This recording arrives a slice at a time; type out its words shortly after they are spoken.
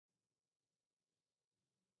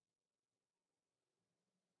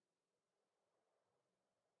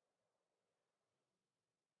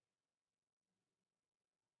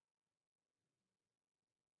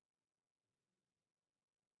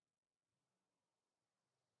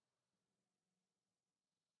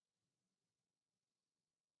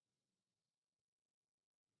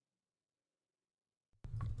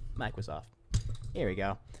Mic was off. Here we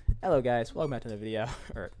go. Hello guys, welcome back to another video,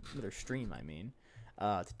 or another stream I mean.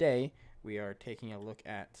 Today, we are taking a look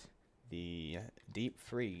at the Deep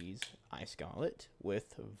Freeze Ice Gauntlet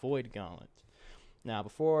with Void Gauntlet. Now,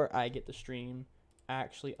 before I get the stream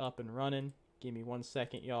actually up and running, give me 1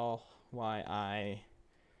 second, y'all, while I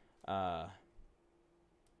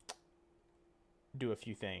do a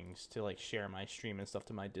few things to like share my stream and stuff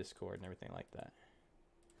to my Discord and everything like that.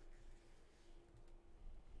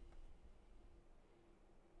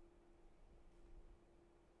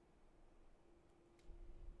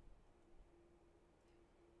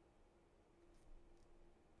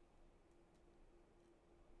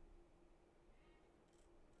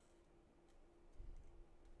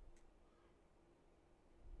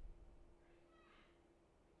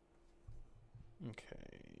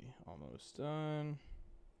 Okay, almost done.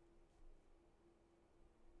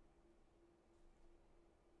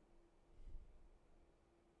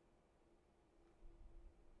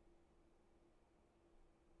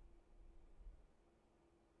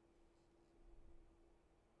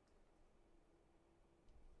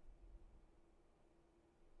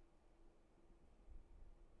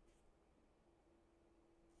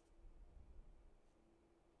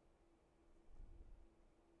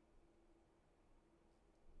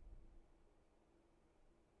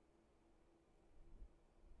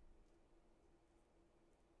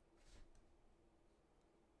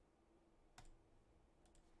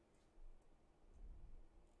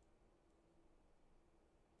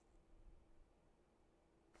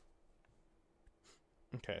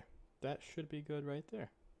 Okay, that should be good right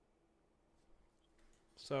there.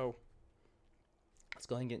 So, let's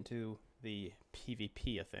go ahead and get into the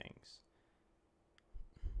PvP of things.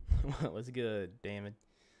 What's good, damn it.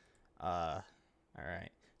 Alright.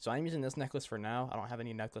 So I'm using this necklace for now. I don't have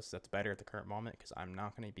any necklace that's better at the current moment because I'm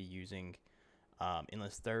not going to be using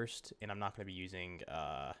Endless Thirst, and I'm not going to be using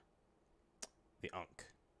the Unk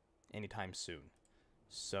anytime soon.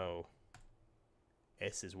 So,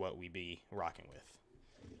 this is what we be rocking with.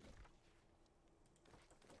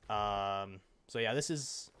 So yeah, this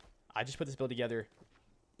is, I just put this build together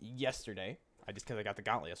yesterday. Because I got the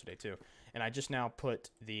Gauntlet yesterday too. And I just now put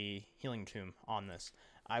the Healing Tomb on this.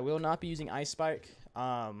 I will not be using Ice Spike.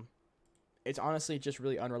 It's honestly just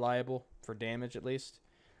really unreliable for damage, at least.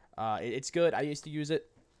 It's good. I used to use it.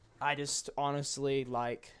 I just honestly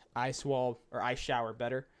like Ice Wall or Ice Shower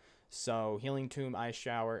better. So Healing Tomb, Ice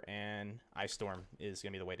Shower, and Ice Storm is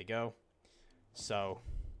going to be the way to go. So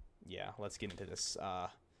yeah, let's get into this.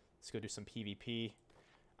 Let's go do some PvP.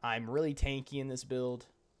 I'm really tanky in this build.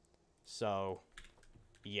 So,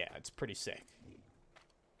 yeah, it's pretty sick.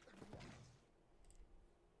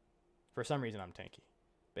 For some reason, I'm tanky.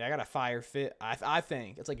 But I got a fire fit. I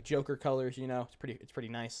think it's like Joker colors, you know. It's pretty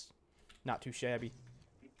nice. Not too shabby.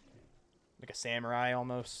 Like a samurai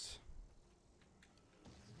almost.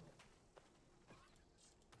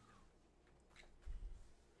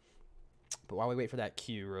 But while we wait for that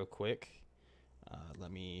queue real quick, let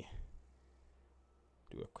me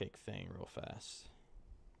do a quick thing real fast.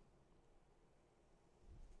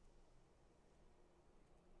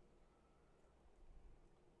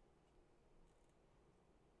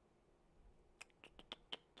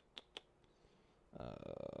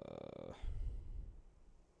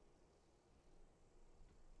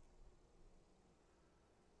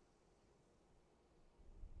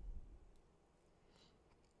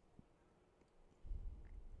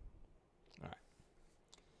 Alright.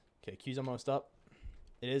 Okay, queue's almost up.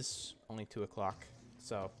 It is only 2 o'clock,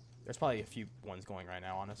 so there's probably a few ones going right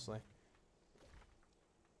now, honestly.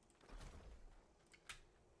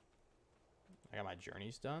 I got my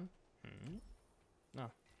journeys done. No,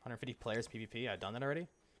 150 players PvP. I've done that already.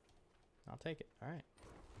 I'll take it. All right.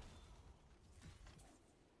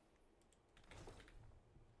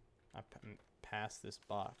 I passed this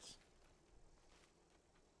box.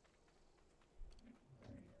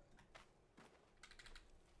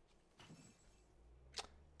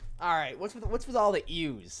 All right. What's with all the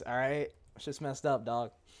U's? All right. It's just messed up,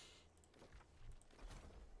 dog.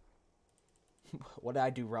 What did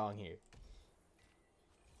I do wrong here?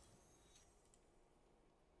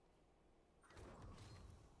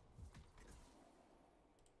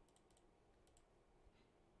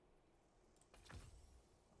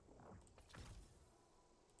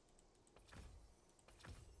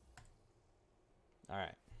 All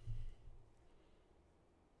right.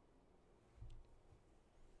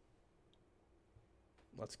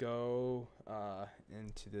 Let's go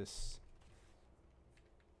into this.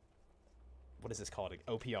 What is this called?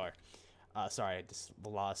 OPR. Sorry, I just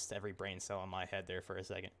lost every brain cell in my head there for a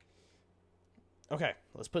second. Okay,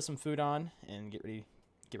 let's put some food on and get ready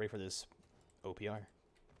get ready for this OPR.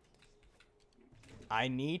 I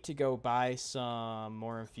need to go buy some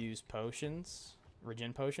more infused potions.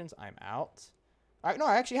 Regen potions. I'm out. All right, no,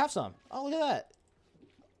 I actually have some. Oh, look at that.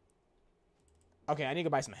 Okay, I need to go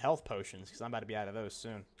buy some health potions because I'm about to be out of those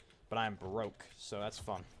soon. But I'm broke, so that's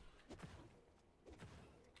fun.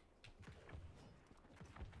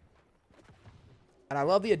 And I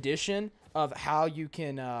love the addition of how you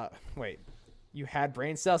can, wait, you had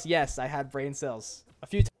brain cells? Yes, I had brain cells. A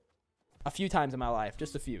few times in my life.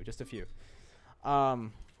 Just a few. But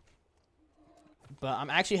I'm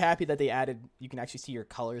actually happy that they added, you can actually see your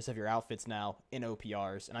colors of your outfits now in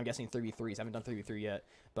OPRs. And I'm guessing 3v3s. I haven't done 3v3 yet,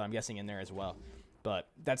 but I'm guessing in there as well. But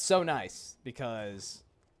that's so nice because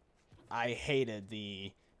I hated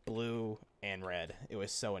the blue and red. It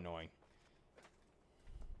was so annoying.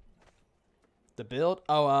 The build?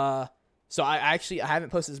 Oh, so I haven't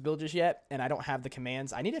posted this build just yet, and I don't have the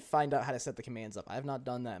commands. I need to find out how to set the commands up. I have not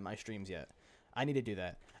done that in my streams yet. I need to do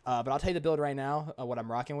that. But I'll tell you the build right now, what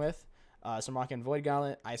I'm rocking with. So I'm rocking Void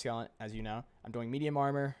Gauntlet, Ice Gauntlet, as you know. I'm doing medium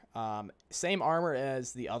armor. Same armor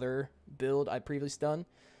as the other build I previously done.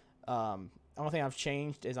 The only thing I've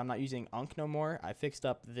changed is I'm not using Unk no more. I fixed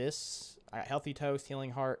up this. I got Healthy Toast,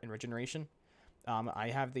 Healing Heart, and Regeneration. I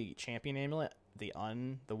have the Champion Amulet, the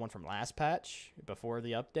one from last patch before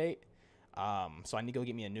the update. So I need to go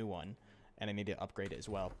get me a new one, and I need to upgrade it as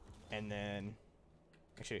well. And then,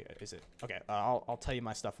 actually, is it okay? I'll tell you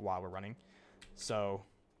my stuff while we're running. So,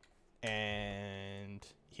 and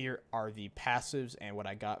here are the passives and what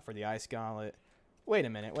I got for the Ice Gauntlet. Wait a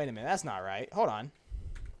minute. That's not right. Hold on.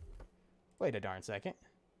 Wait a darn second.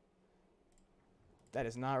 That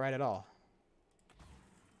is not right at all.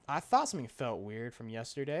 I thought something felt weird from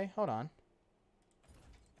yesterday. Hold on.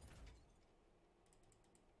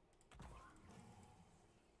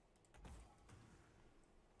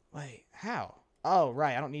 Wait, how? Oh,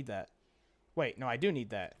 right. I don't need that. Wait, no, I do need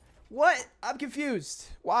that. What? I'm confused.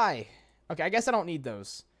 Why? Okay, I guess I don't need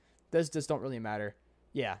those. Those just don't really matter.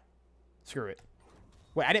 Yeah. Screw it.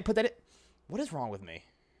 Wait, I didn't put that in. What is wrong with me?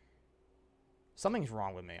 Something's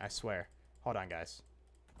wrong with me, I swear. Hold on, guys.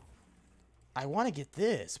 I want to get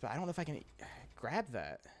this, but I don't know if I can grab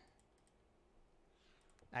that.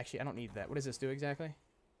 Actually, I don't need that. What does this do exactly?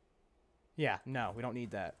 Yeah, no, we don't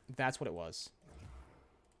need that. That's what it was.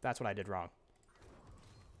 That's what I did wrong.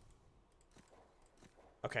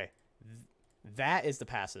 Okay. That is the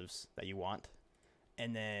passives that you want.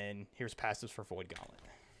 And then here's passives for Void Gauntlet.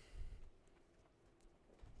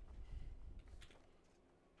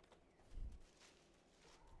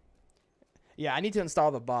 Yeah, I need to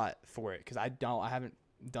install the bot for it because I haven't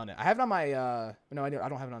done it. I have it on my no, I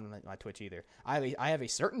don't have it on my Twitch either. I have a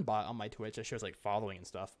certain bot on my Twitch that shows like following and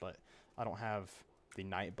stuff, but I don't have the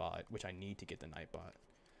night bot, which I need to get the night bot.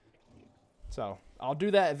 So I'll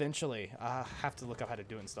do that eventually. I have to look up how to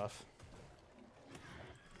do it and stuff.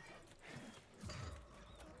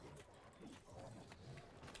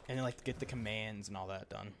 And then like get the commands and all that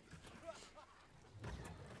done.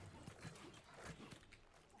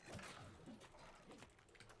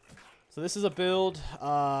 So this is a build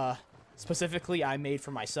specifically I made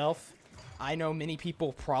for myself. I know many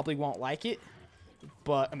people probably won't like it,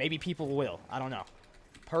 but maybe people will. I don't know.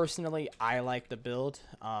 Personally, I like the build.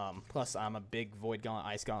 Plus, I'm a big Void Gauntlet,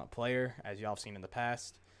 Ice Gauntlet player, as y'all have seen in the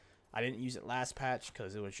past. I didn't use it last patch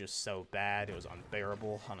because it was just so bad. It was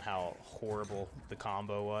unbearable on how horrible the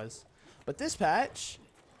combo was. But this patch,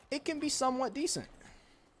 it can be somewhat decent.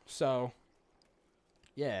 So,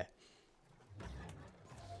 yeah.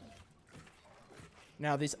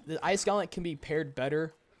 Now, the Ice Gauntlet can be paired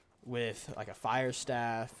better with like a Fire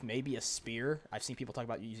Staff, maybe a Spear. I've seen people talk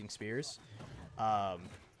about using Spears.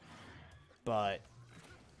 But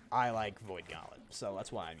I like Void Gauntlet, so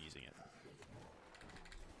that's why I'm using it.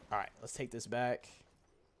 Alright, let's take this back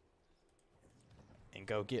and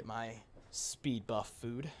go get my speed buff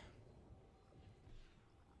food.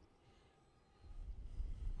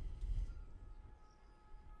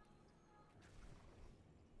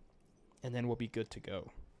 And then we'll be good to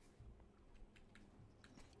go.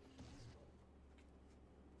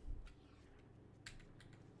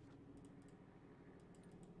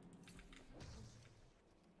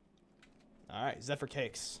 Alright, Zephyr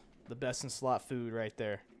Cakes. The best in slot food right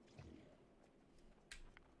there.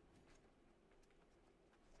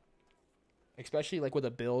 Especially like with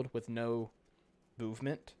a build with no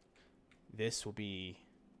movement. This will be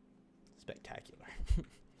spectacular.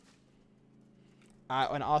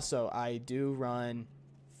 And also, I do run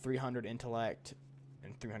 300 intellect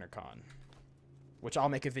and 300 con, which I'll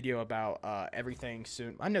make a video about everything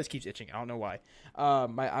soon. My nose keeps itching. I don't know why.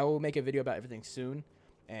 I will make a video about everything soon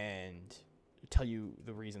and tell you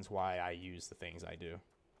the reasons why I use the things I do.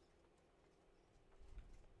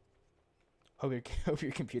 Hope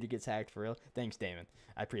your computer gets hacked for real. Thanks, Damon.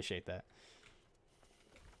 I appreciate that.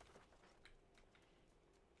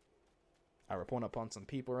 Alright, we're pulling up on some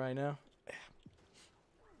people right now.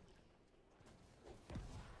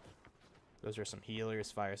 Those are some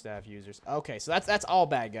healers, fire staff users. Okay, so that's all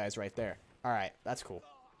bad guys right there. All right, that's cool.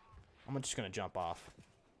 I'm just gonna jump off.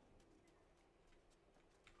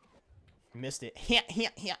 Missed it.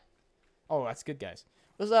 Yeah. Oh, that's good, guys.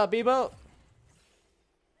 What's up, Bebo?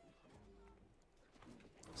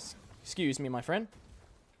 Excuse me, my friend.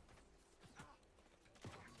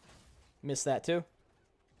 Missed that too.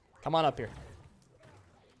 Come on up here.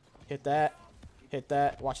 Hit that. Hit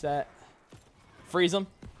that. Watch that. Freeze them.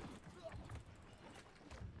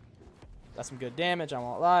 That's some good damage, I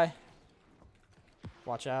won't lie.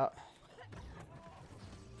 Watch out.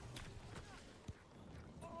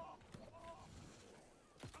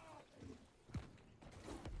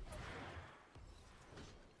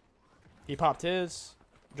 He popped his.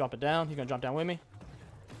 Drop it down. He's going to jump down with me.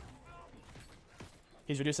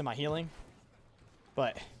 He's reducing my healing.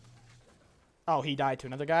 But... oh, he died to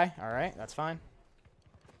another guy. Alright, that's fine.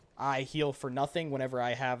 I heal for nothing whenever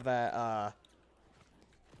I have that,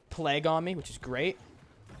 plague on me, which is great.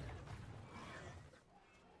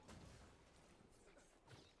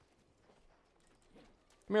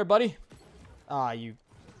 Come here, buddy. Ah, you.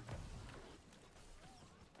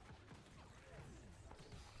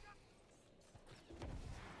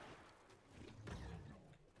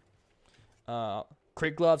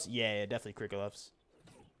 Crick gloves? Yeah, definitely crick gloves.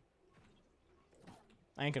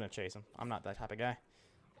 I ain't gonna chase him. I'm not that type of guy.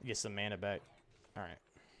 Get some mana back. Alright.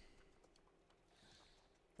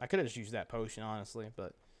 I could have just used that potion, honestly,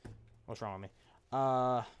 but what's wrong with me?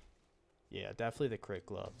 Yeah, definitely the crit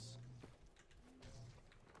gloves.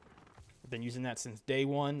 I've been using that since day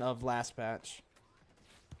one of last patch.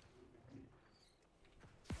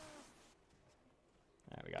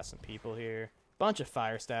 Alright, we got some people here. Bunch of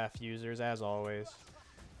fire staff users, as always.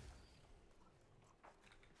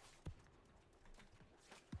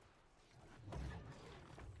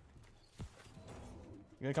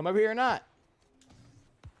 You gonna come over here or not?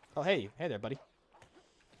 Oh, hey. Hey there, buddy.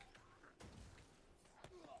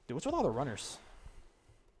 Dude, what's with all the runners?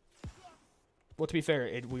 Well, to be fair,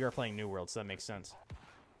 we are playing New World, so that makes sense.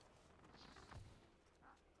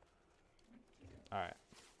 Alright.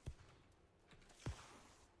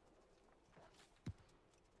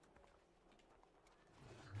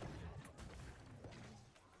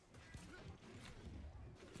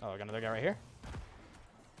 Oh, I got another guy right here.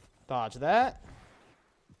 Dodge that.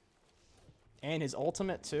 And his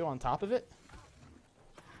ultimate, too, on top of it.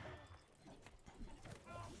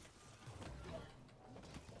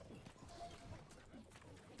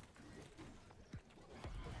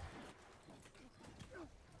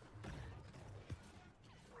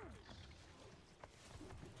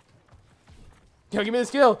 Yo, give me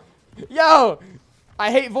this kill. Yo!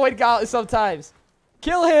 I hate Void Gauntlet sometimes.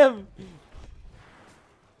 Kill him!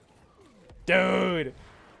 Dude!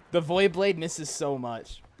 The Void Blade misses so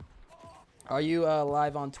much. Are you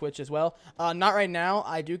live on Twitch as well? Not right now.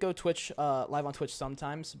 I do go Twitch live on Twitch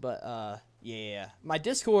sometimes, but yeah. My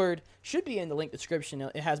Discord should be in the link description.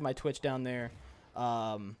 It has my Twitch down there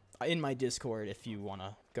in my Discord. If you want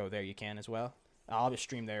to go there, you can as well. I'll have a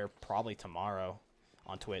stream there probably tomorrow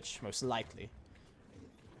on Twitch, most likely.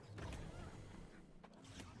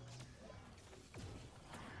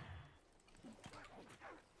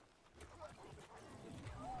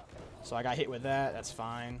 So I got hit with that. That's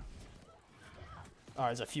fine. Oh,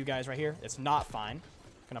 there's a few guys right here. It's not fine.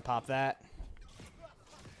 Gonna pop that.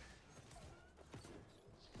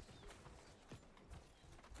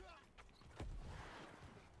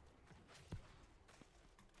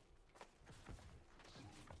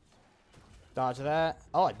 Dodge that.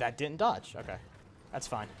 Oh, that didn't dodge. Okay. That's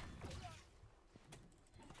fine.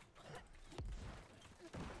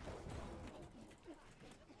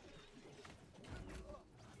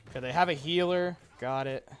 Okay, they have a healer. Got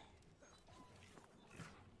it.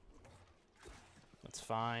 That's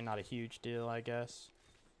fine. Not a huge deal, I guess.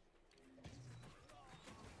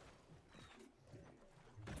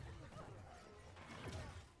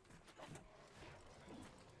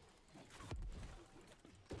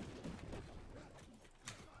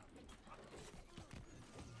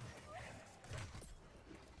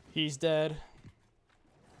 He's dead.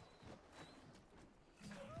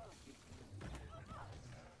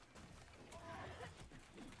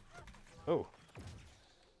 Oh.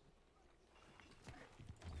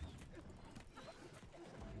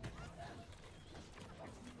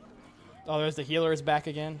 Oh, there's the healer is back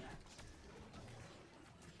again.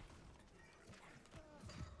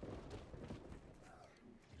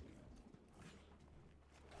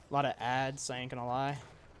 A lot of ads, I ain't gonna lie.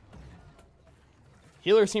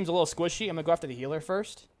 Healer seems a little squishy. I'm gonna go after the healer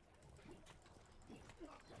first.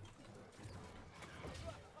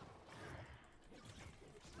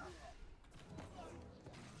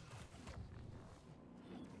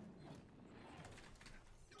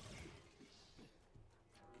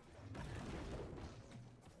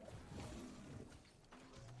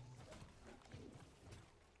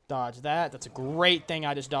 Dodge that. That's a great thing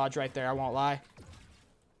I just dodged right there. I won't lie.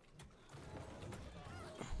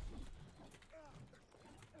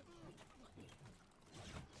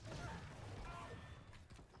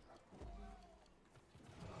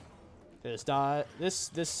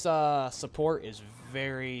 This support is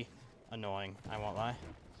very annoying. I won't lie.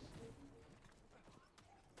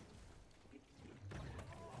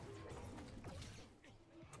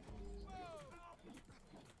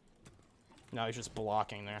 No, he's just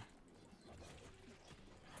blocking there.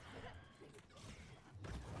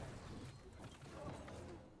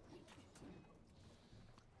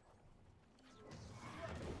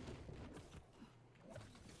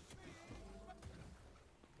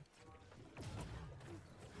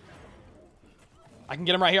 I can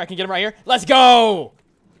get him right here. I can get him right here. Let's go!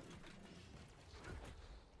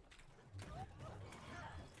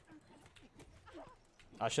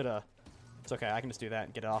 I should have... It's okay. I can just do that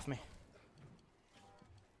and get it off me.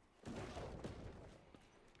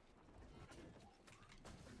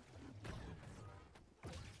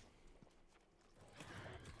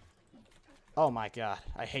 Oh my god.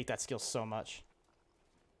 I hate that skill so much.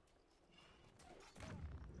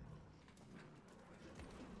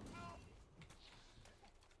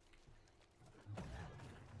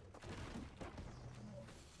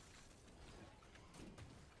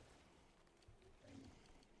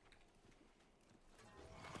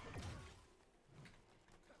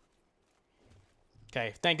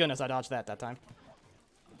 Okay, thank goodness I dodged that time.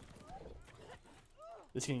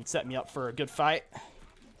 This can set me up for a good fight.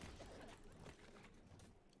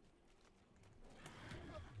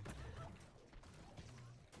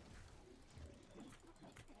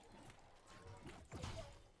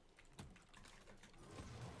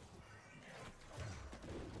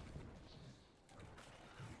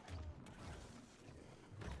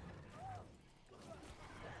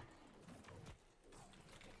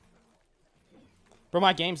 Bro,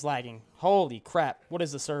 my game's lagging. Holy crap. What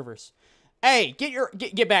is the servers? Hey,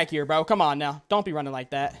 get back here, bro. Come on now. Don't be running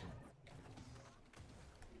like that.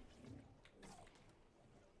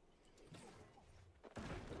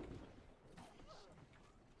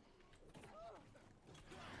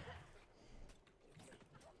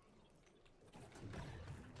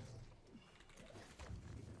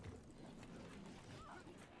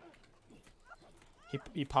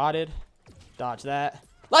 He potted. Dodge that.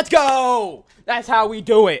 Let's go! That's how we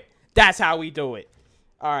do it. That's how we do it.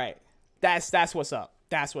 All right. That's what's up.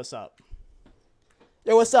 That's what's up.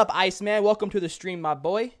 Yo, what's up, Iceman? Welcome to the stream, my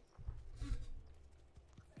boy.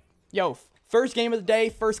 Yo, first game of the day,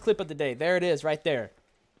 first clip of the day. There it is, right there.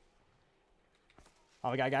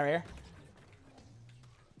 Oh, we got a guy right here.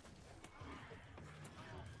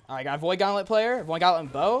 All right, got a Void Gauntlet player. Void Gauntlet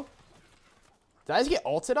and bow. Did I just get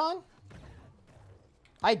ulted on?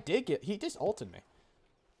 I did get... He just ulted me.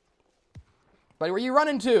 Buddy, where you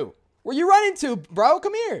running to? Where you running to, bro?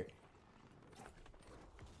 Come here.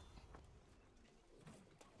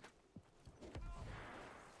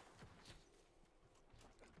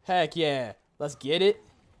 Heck yeah. Let's get it.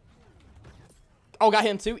 Oh, got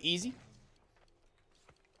him too. Easy.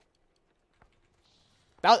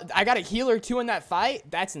 I got a healer too in that fight.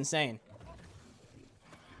 That's insane.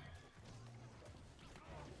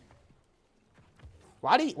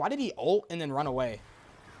 Why did he ult and then run away?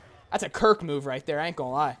 That's a Kirk move right there. I ain't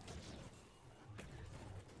gonna lie.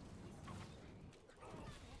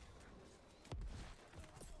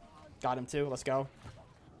 Got him too. Let's go.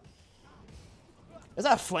 Is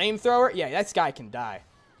that a flamethrower? Yeah, that guy can die.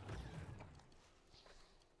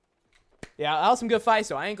 Yeah, that was some good fights,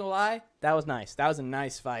 so I ain't gonna lie. That was nice. That was a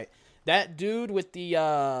nice fight. That dude with the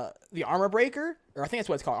armor breaker, or I think that's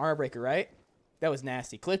what it's called, armor breaker, right? That was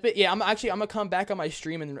nasty. Clip it. Yeah, I'm gonna come back on my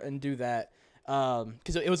stream and do that.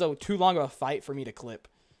 Because it was too long of a fight for me to clip.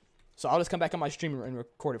 So I'll just come back on my stream and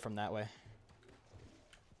record it from that way.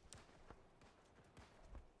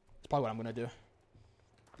 That's probably what I'm going to do. Let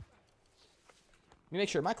me make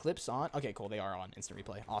sure my clip's on. Okay, cool. They are on. Instant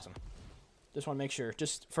replay. Awesome. Just want to make sure.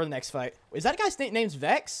 Just for the next fight. Is that guy's name's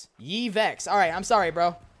Vex? Yee Vex. All right. I'm sorry,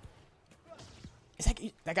 bro. Is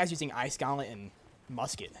that guy's using Ice Gauntlet and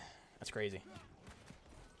Musket. That's crazy.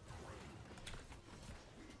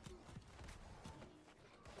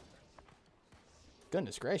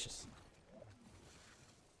 Goodness gracious.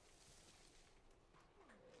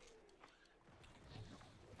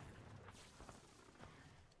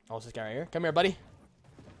 Oh, it's this guy right here. Come here, buddy.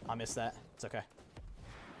 I missed that. It's okay.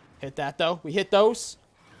 Hit that, though. We hit those.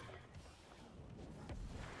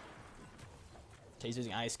 He's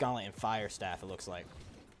using Ice Gauntlet and Fire Staff, it looks like.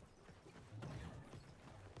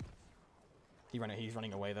 He's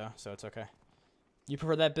running away, though, so it's okay. You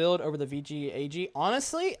prefer that build over the VG-AG?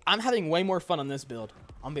 Honestly, I'm having way more fun on this build.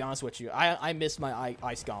 I'm going to be honest with you. I miss my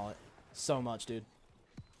Ice Gauntlet so much, dude.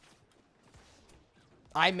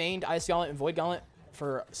 I mained Ice Gauntlet and Void Gauntlet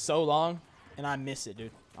for so long, and I miss it,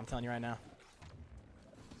 dude. I'm telling you right now.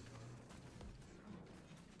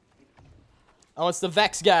 Oh, it's the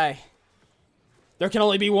Vex guy. There can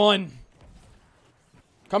only be one.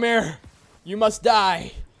 Come here. You must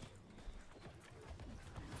die.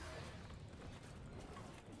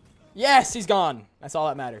 Yes, he's gone. That's all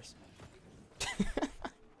that matters.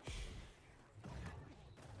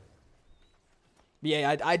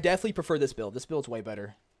 Yeah, I definitely prefer this build. This build's way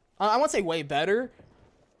better. I won't say way better.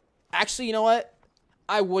 Actually, you know what?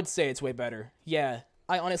 I would say it's way better. Yeah,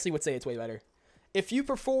 I honestly would say it's way better. If you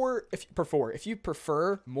prefer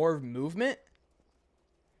more movement,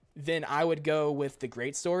 then I would go with the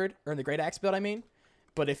Great Sword, or the Great Axe build, I mean.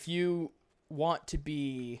 But if you want to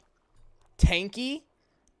be tanky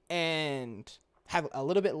and have a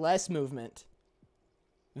little bit less movement,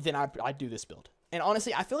 then I'd do this build. And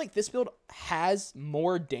honestly, I feel like this build has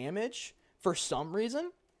more damage for some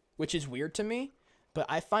reason, which is weird to me. But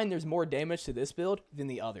I find there's more damage to this build than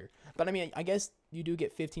the other. But I mean, I guess you do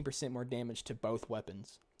get 15% more damage to both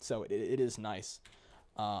weapons. So it is nice.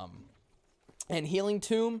 And Healing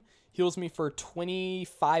Tomb heals me for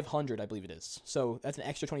 2,500, I believe it is. So that's an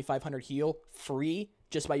extra 2,500 heal free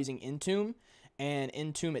just by using Entomb. And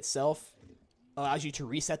Entomb itself allows you to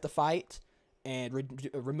reset the fight and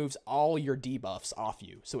removes all your debuffs off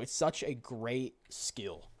you. So it's such a great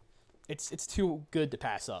skill. It's too good to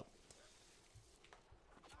pass up.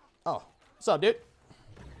 Oh, what's up, dude?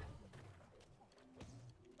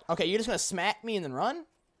 Okay, you're just gonna smack me and then run?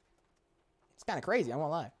 It's kind of crazy, I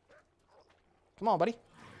won't lie. Come on, buddy.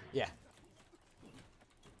 Yeah.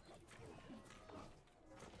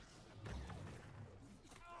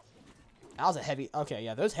 That was a heavy... Okay,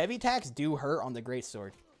 yeah, those heavy attacks do hurt on the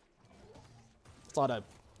Greatsword. It's a lot of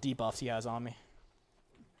debuffs he has on me.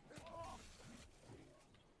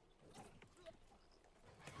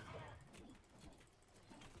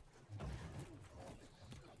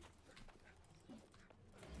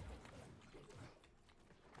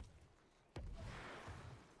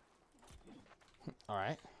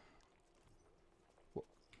 Alright.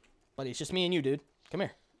 Buddy, it's just me and you, dude. Come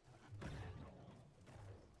here.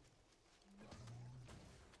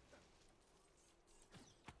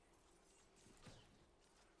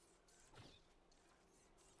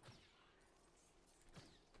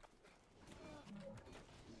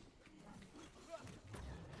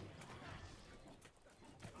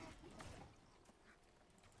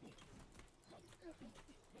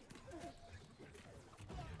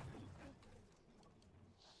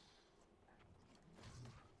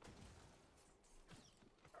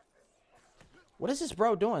 What is this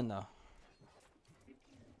bro doing, though?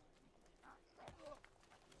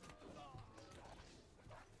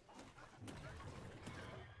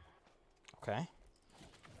 Okay.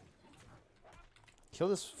 Kill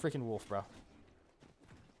this freaking wolf, bro.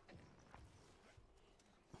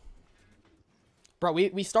 Bro,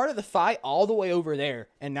 we started the fight all the way over there,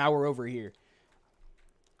 and now we're over here.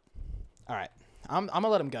 Alright. I'm gonna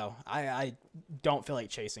let him go. I don't feel like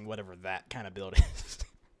chasing whatever that kind of build is.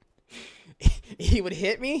 He would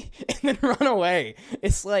hit me and then run away.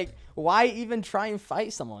 It's like, why even try and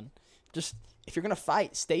fight someone? Just, if you're going to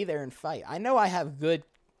fight, stay there and fight. I know I have good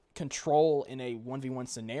control in a 1v1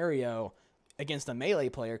 scenario against a melee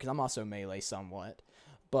player, because I'm also melee somewhat.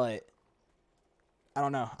 But, I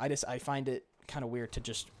don't know. I find it kind of weird to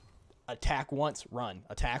just attack once, run.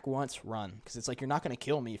 Attack once, run. Because it's like, you're not going to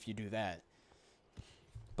kill me if you do that.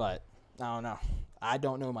 But, I don't know. I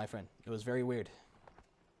don't know, my friend. It was very weird.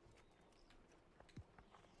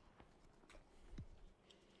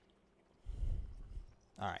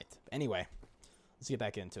 All right. Anyway, let's get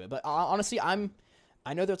back into it. But honestly, I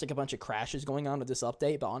know there's like a bunch of crashes going on with this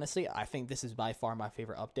update, but honestly, I think this is by far my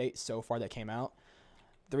favorite update so far that came out.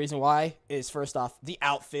 The reason why is, first off, the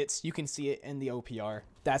outfits. You can see it in the OPR.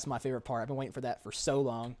 That's my favorite part. I've been waiting for that for so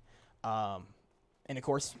long. And of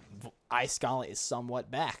course, Ice Gauntlet is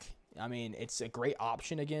somewhat back. I mean, it's a great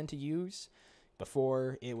option again to use.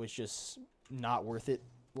 Before, it was just not worth it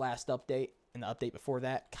last update. And the update before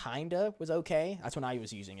that kind of was okay. That's when I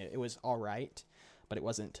was using it. It was all right, but it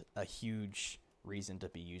wasn't a huge reason to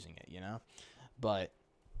be using it, you know? But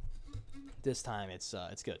this time it's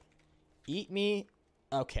good. Eat me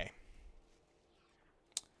Okay.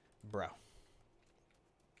 Bro.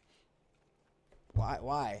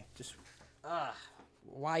 Why? Just,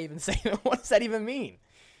 why even say that? What does that even mean?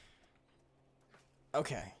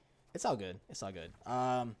 Okay. It's all good. It's all good.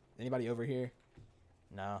 Anybody over here?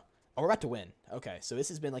 No. Oh, we're about to win. Okay, so this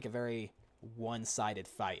has been like a very one-sided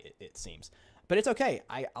fight, it seems. But it's okay.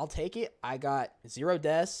 I'll take it. I got 0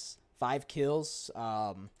 deaths, 5 kills,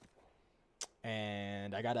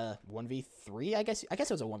 and I got a 1v3, I guess. I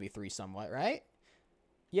guess it was a 1v3 somewhat, right?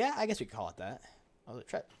 Yeah, I guess we could call it that. Oh,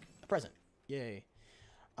 a present. Yay.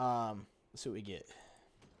 Let's see what we get.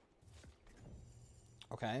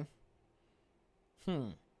 Okay.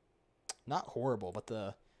 Not horrible, but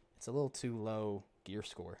it's a little too low gear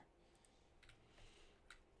score.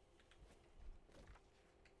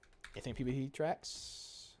 You think PvP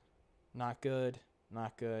tracks? Not good.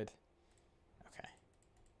 Not good. Okay.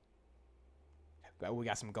 Well, we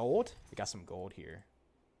got some gold. We got some gold here.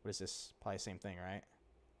 What is this? Probably the same thing, right?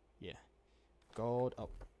 Yeah. Gold. Oh.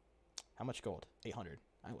 How much gold? 800.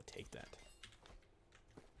 I will take that.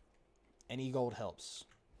 Any gold helps.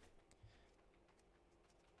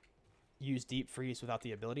 Use deep freeze without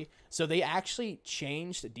the ability. So they actually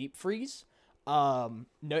changed deep freeze. No,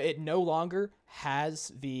 it no longer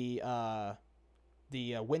has the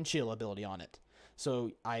wind chill ability on it.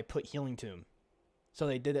 So I put healing tomb. So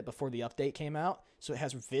they did it before the update came out. So it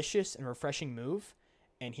has vicious and refreshing move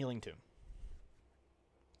and healing tomb.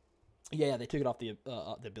 Yeah, they took it off the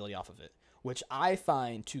ability off of it, which I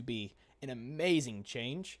find to be an amazing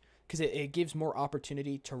change because it gives more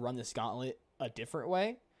opportunity to run this gauntlet a different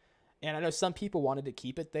way. And I know some people wanted to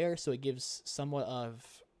keep it there, so it gives somewhat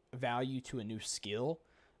of value to a new skill.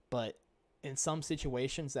 But in some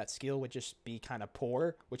situations, that skill would just be kind of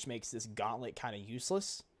poor, which makes this gauntlet kind of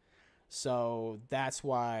useless. So that's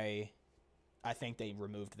why I think they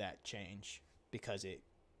removed that change, because it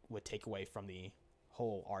would take away from the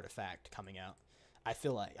whole artifact coming out. I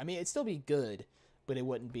feel like, I mean, it'd still be good, but it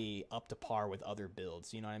wouldn't be up to par with other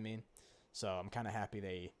builds, you know what I mean? So I'm kind of happy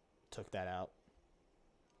they took that out.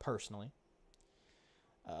 Personally,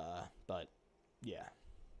 but yeah,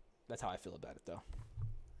 that's how I feel about it though.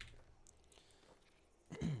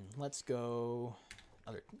 Let's go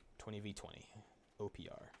other 20v20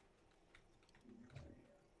 OPR.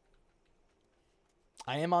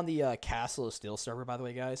 I am on the Castle of Steel server, by the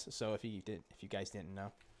way, guys. So if you guys didn't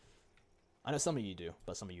know, I know some of you do,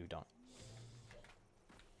 but some of you don't.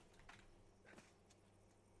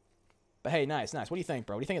 But hey, nice. What do you think,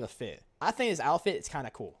 bro? What do you think of the fit? I think his outfit is kind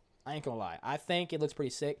of cool. I ain't gonna lie. I think it looks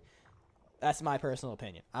pretty sick. That's my personal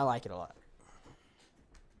opinion. I like it a lot.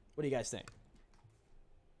 What do you guys think?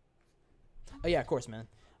 Oh yeah, of course, man.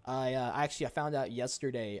 I found out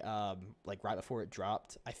yesterday, like right before it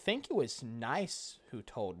dropped. I think it was Nice who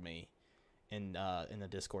told me in the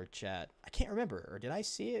Discord chat. I can't remember, or did I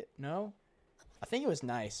see it? No, I think it was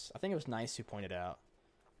Nice. I think it was Nice who pointed out.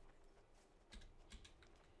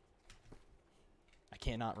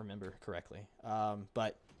 Cannot remember correctly,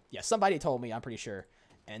 but yeah, somebody told me, I'm pretty sure.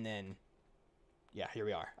 And then yeah, here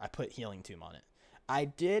we are. I put healing tomb on it. I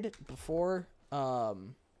did before I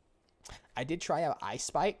did try out Ice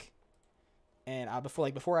Spike, and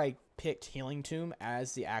before I picked healing tomb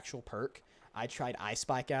as the actual perk, I tried Ice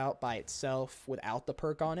Spike out by itself without the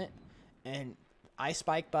perk on it, and Ice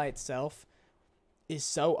Spike by itself is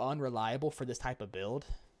so unreliable for this type of build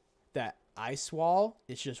that Ice Wall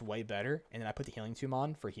is just way better, and then I put the healing tomb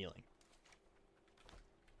on for healing.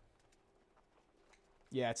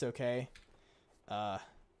 Yeah, it's okay.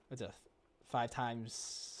 What's a 5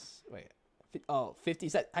 times? Wait, 50.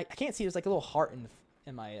 Is that I can't see. There's like a little heart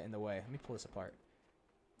in the way. Let me pull this apart.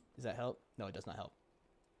 Does that help? No, it does not help.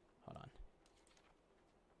 Hold on.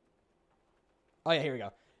 Oh yeah, here we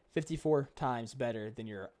go. 54 times better than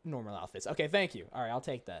your normal outfits. Okay, thank you. All right, I'll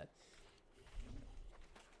take that.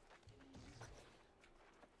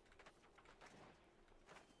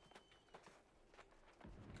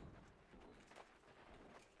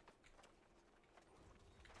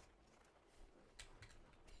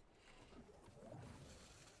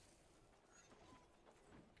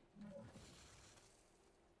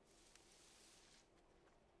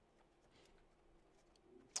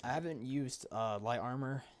 I haven't used light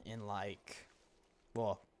armor in like,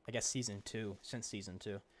 well, I guess since season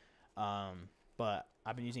 2. But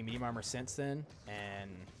I've been using medium armor since then, and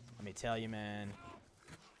let me tell you, man,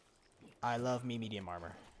 I love medium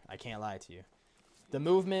armor. I can't lie to you. The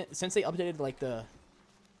movement, since they updated like the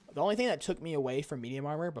only thing that took me away from medium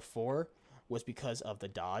armor before was because of the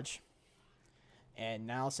dodge. And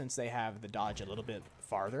now since they have the dodge a little bit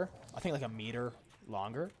farther, I think like a meter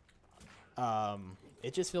longer,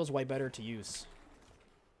 it just feels way better to use.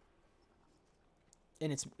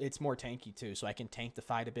 and it's more tanky too, so I can tank the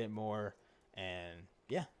fight a bit more, and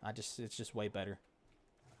yeah, it's just way better.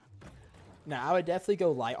 Now I would definitely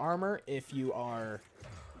go light armor if you are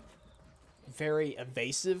very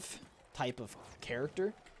evasive type of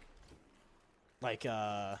character. Like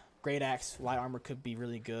Great Axe light armor could be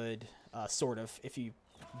really good, sort of, if you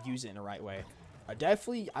use it in the right way.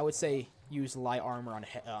 Definitely, I would say use light armor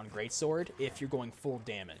on Greatsword if you're going full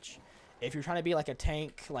damage. If you're trying to be like a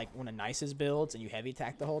tank, like one of Nice's builds, and you heavy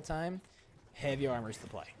attack the whole time, heavy armor is the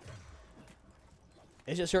play.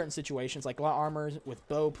 It's just certain situations, like light armor with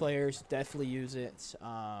bow players, definitely use it.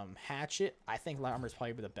 Hatchet, I think light armor is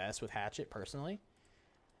probably the best with Hatchet, personally.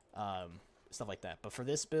 Stuff like that. But for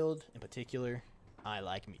this build in particular, I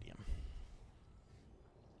like medium.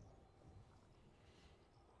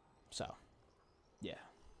 So, yeah.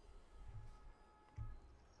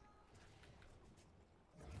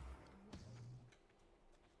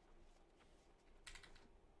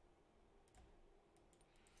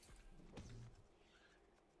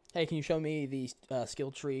 Hey, can you show me the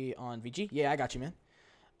skill tree on VG? Yeah, I got you, man.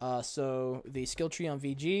 So the skill tree on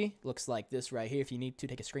VG looks like this right here. If you need to,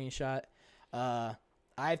 take a screenshot.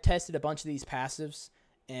 I've tested a bunch of these passives,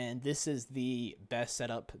 and this is the best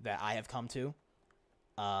setup that I have come to.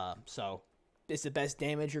 So it's the best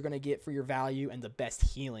damage you're going to get for your value and the best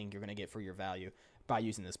healing you're going to get for your value by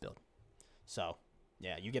using this build. So,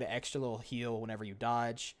 yeah, you get an extra little heal whenever you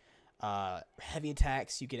dodge. Heavy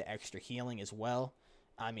attacks, you get an extra healing as well.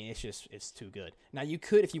 I mean, it's too good. Now, you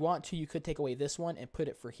could, if you want to, you could take away this one and put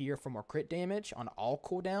it for here for more crit damage on all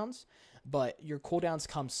cooldowns. But your cooldowns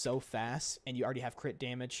come so fast, and you already have crit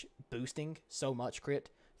damage boosting so much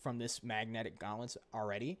crit from this magnetic gauntlets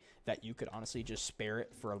already that you could honestly just spare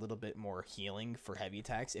it for a little bit more healing for heavy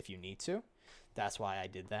attacks if you need to. That's why I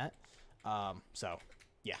did that. So,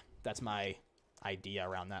 yeah, that's my idea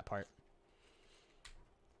around that part.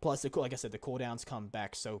 Plus, like I said, the cooldowns come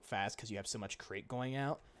back so fast because you have so much crit going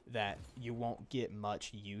out that you won't get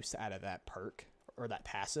much use out of that perk or that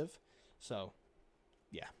passive. So,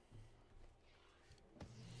 yeah.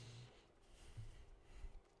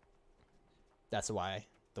 That's why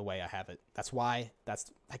the way I have it.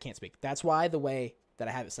 I can't speak. That's why the way that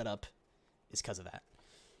I have it set up is because of that.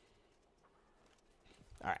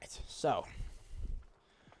 All right, so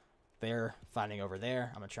they're fighting over there.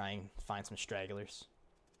 I'm going to try and find some stragglers.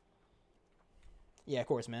 Yeah, of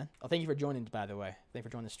course, man. Oh, thank you for joining, by the way. Thank you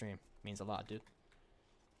for joining the stream. Means a lot, dude.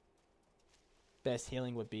 Best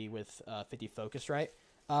healing would be with 50 focus, right?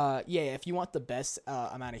 Yeah, if you want the best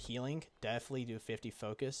amount of healing, definitely do 50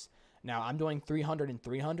 focus. Now, I'm doing 300 and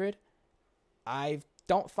 300. I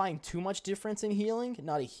don't find too much difference in healing.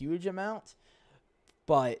 Not a huge amount.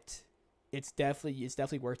 But it's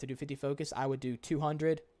definitely worth to do 50 focus. I would do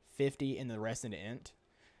 200, 50, and the rest in the int.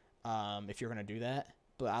 If you're going to do that.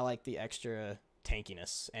 But I like the extra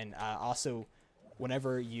tankiness. And also,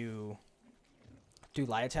 whenever you do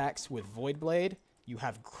light attacks with Void Blade, you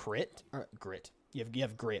have grit. You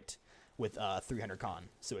have grit with 300 con.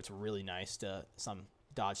 So it's really nice to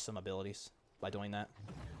dodge some abilities by doing that.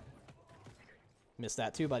 Missed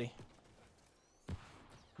that too, buddy.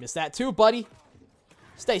 Missed that too, buddy.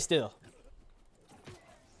 Stay still.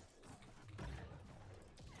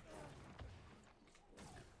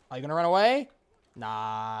 Are you gonna run away?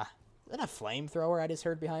 Nah. Is that a flamethrower I just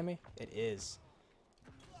heard behind me? It is.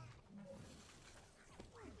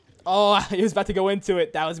 Oh, he was about to go into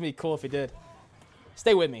it. That was me. Cool if he did.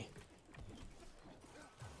 Stay with me.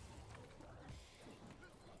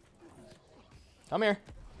 Come here.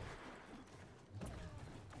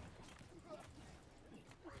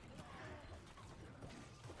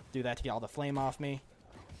 Do that to get all the flame off me.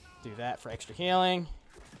 Do that for extra healing.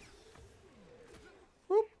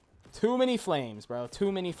 Whoop. Too many flames, bro.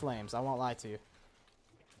 Too many flames. I won't lie to you.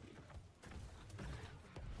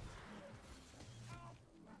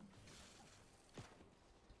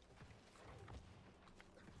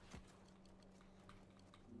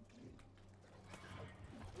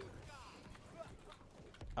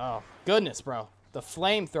 Oh, goodness, bro. The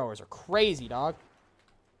flamethrowers are crazy, dog.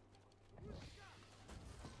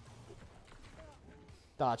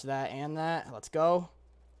 Dodge that and that. Let's go.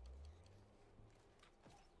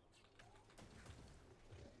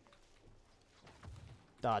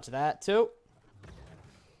 Dodge that, too.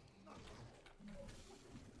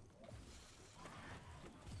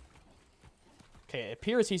 Okay, it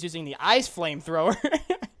appears he's using the ice flamethrower.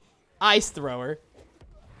 Ice thrower.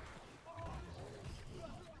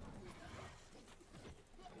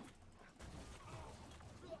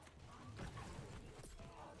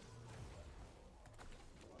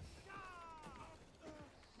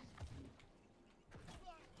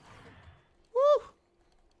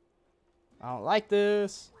 I don't like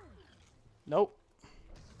this. Nope.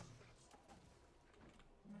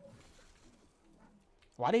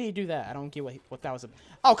 Why did he do that? I don't get what that was.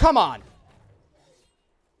 Oh, come on.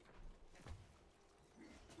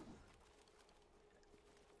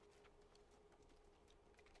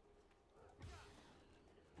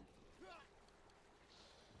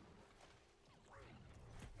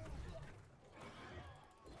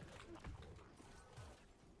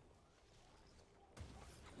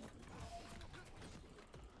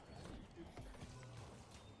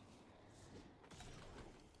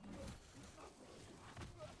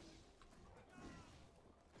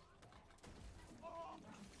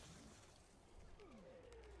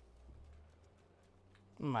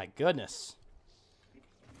 My goodness.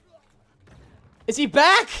 Is he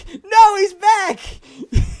back? No, he's back.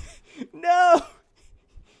 No.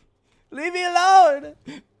 Leave me alone.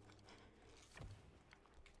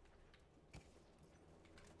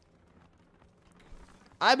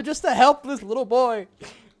 I'm just a helpless little boy.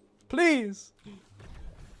 Please.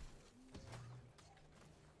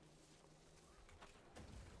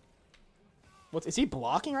 Is he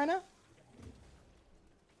blocking right now?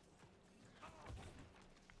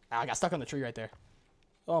 I got stuck on the tree right there.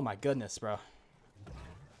 Oh my goodness, bro.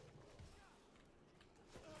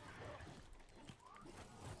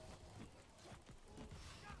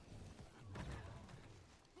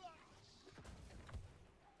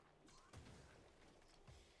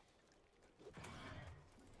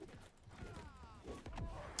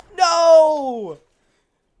 No!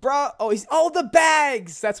 Bro, oh, the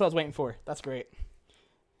bags! That's what I was waiting for. That's great.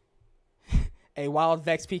 A wild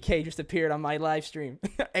VexxPK just appeared on my live stream.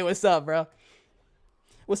 Hey, what's up, bro?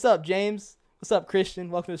 What's up, James? What's up, Christian?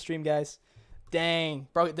 Welcome to the stream, guys. Dang,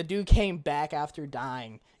 bro, the dude came back after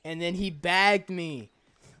dying, and then he bagged me.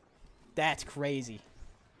 That's crazy.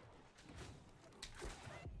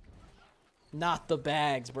 Not the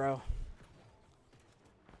bags, bro.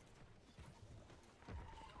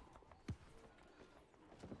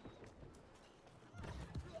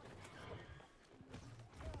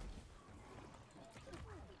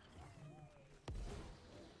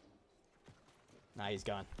 Nah, he's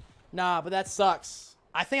gone. Nah, but that sucks.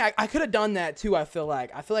 I think I could have done that too, I feel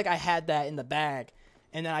like. I feel like I had that in the bag,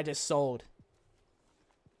 and then I just sold.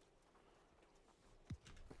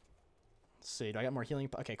 Let's see, do I got more healing?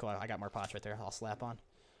 Okay, cool. I got more pots right there. I'll slap on.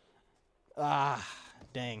 Ah,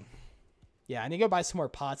 dang. Yeah, I need to go buy some more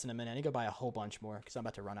pots in a minute. I need to go buy a whole bunch more because I'm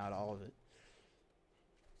about to run out of all of it.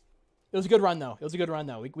 It was a good run, though. It was a good run,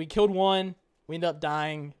 though. We killed one. We ended up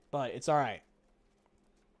dying, but it's all right.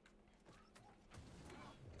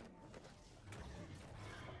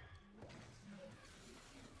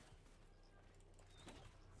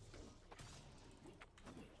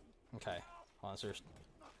 Okay. Hold on, sir.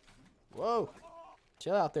 Whoa.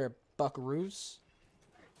 Chill out there, buckaroos.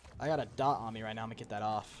 I got a dot on me right now. I'm going to get that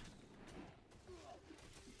off.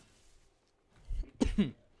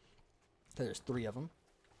 There's 3 of them.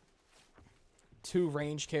 2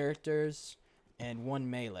 range characters and 1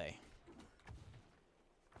 melee.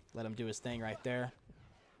 Let him do his thing right there.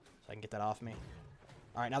 So I can get that off me.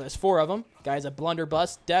 All right, now there's 4 of them. Guys, a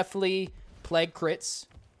blunderbuss. Definitely plague crits.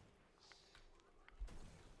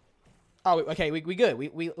 Oh, okay, we good.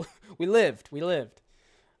 We lived. We lived.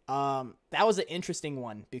 That was an interesting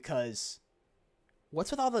one because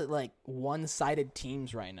what's with all the like one-sided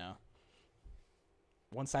teams right now?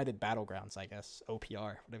 One-sided battlegrounds, I guess.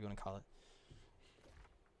 OPR, whatever you want to call it.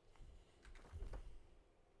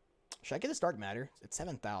 Should I get this dark matter? It's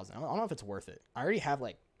 7,000. I don't know if it's worth it. I already have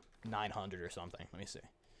like 900 or something. Let me see.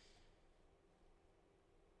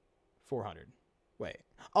 400. Wait.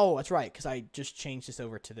 Oh, that's right, because I just changed this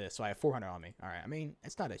over to this, so I have 400 on me. All right. I mean,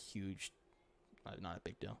 it's not a huge, not a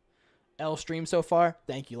big deal. L stream so far.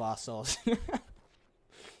 Thank you, Lost Souls.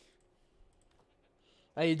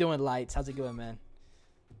 How you doing, Lights? How's it going, man?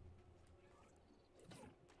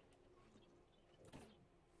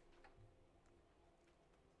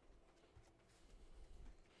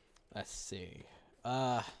 Let's see.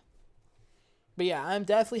 But yeah, I'm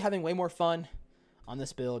definitely having way more fun on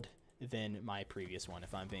this build than my previous one,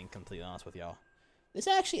 if I'm being completely honest with y'all. This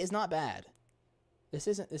actually is not bad. This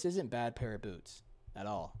isn't bad pair of boots at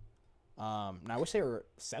all. Now I wish they were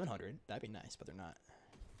 700. That'd be nice, but they're not.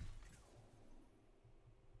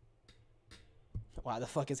 Why the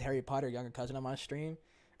fuck is Harry Potter younger cousin on my stream?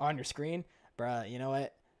 On your screen? Bruh, you know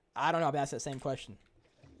what? I don't know. I've asked that same question.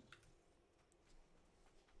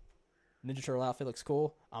 Ninja Turtle outfit looks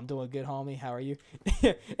cool. I'm doing good, homie. How are you?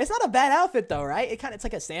 It's not a bad outfit though, right? It's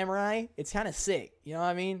like a samurai. It's kind of sick. You know what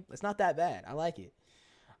I mean? It's not that bad. I like it.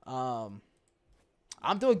 I'm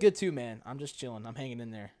doing good too, man. I'm just chilling. I'm hanging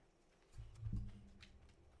in there.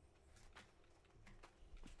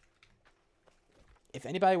 If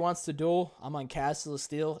anybody wants to duel, I'm on Castle of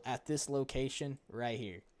Steel at this location right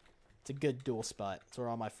here. It's a good duel spot. It's where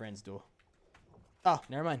all my friends duel. Oh,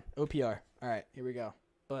 never mind. OPR. All right, here we go.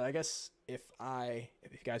 But I guess if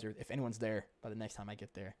anyone's there by the next time I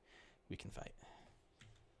get there, we can fight.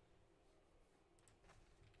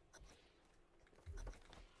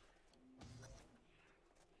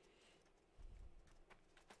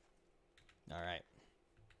 All right.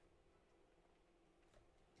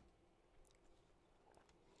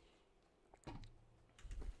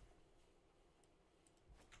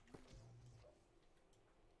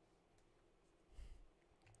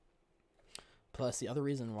 Plus, the other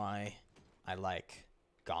reason why I like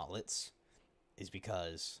gauntlets is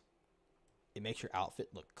because it makes your outfit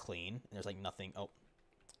look clean. And there's like nothing. Oh,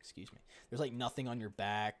 excuse me. There's like nothing on your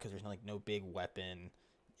back because there's like no big weapon.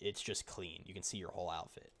 It's just clean. You can see your whole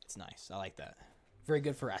outfit. It's nice. I like that. Very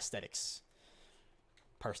good for aesthetics,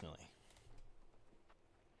 personally.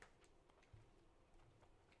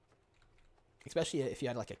 Especially if you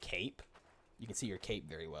had like a cape. You can see your cape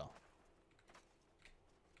very well.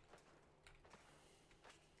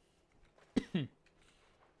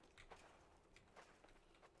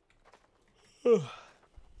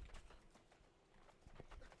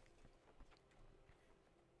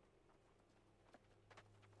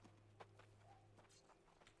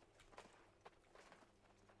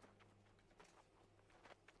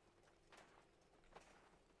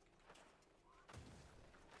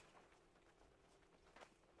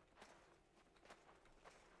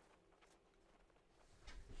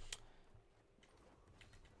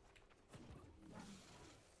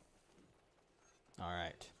 All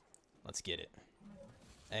right, let's get it.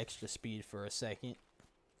 Extra speed for a second.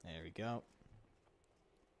 There we go.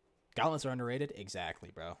 Gauntlets are underrated.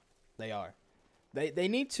 Exactly, bro. They are. They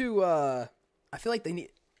need to. I feel like they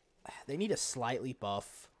need a slightly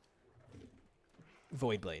buff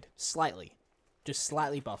Void Blade. Slightly, just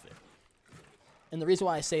slightly buff it. And the reason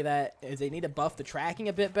why I say that is they need to buff the tracking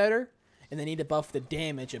a bit better, and they need to buff the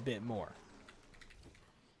damage a bit more.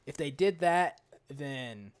 If they did that,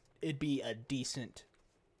 then it'd be a decent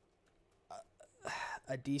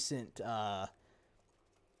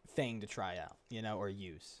thing to try out, you know, or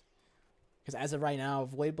use. Because as of right now,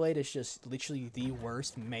 Void Blade is just literally the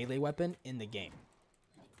worst melee weapon in the game.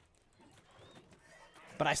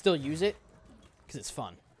 But I still use it because it's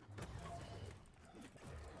fun.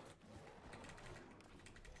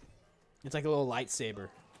 It's like a little lightsaber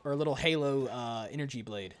or a little Halo energy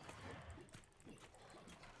blade.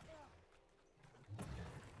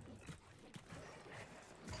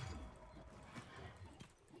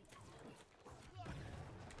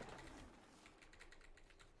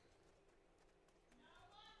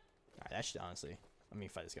 That should honestly. Let me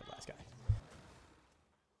fight this guy, last guy.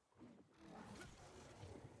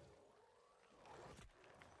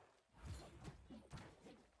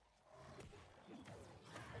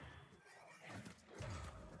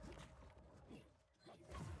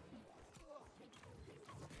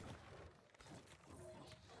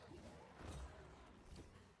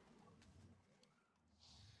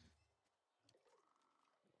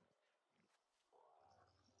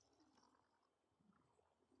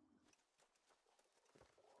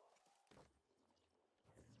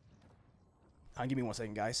 Give me 1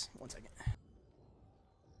 second, guys. 1 second.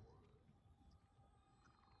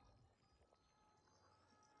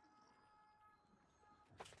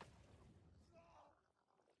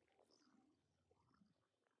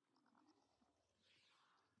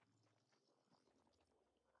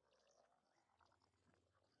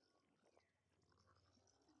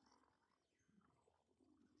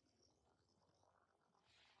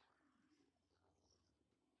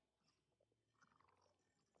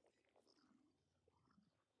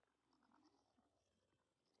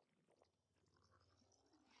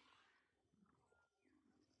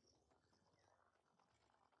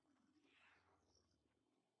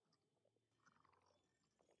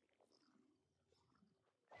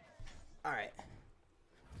 All right.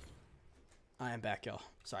 I am back, y'all.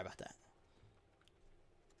 Sorry about that.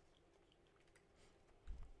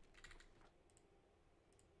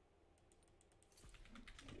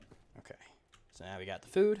 Okay. So now we got the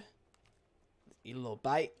food. Let's eat a little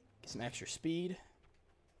bite. Get some extra speed.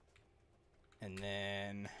 And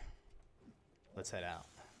then let's head out.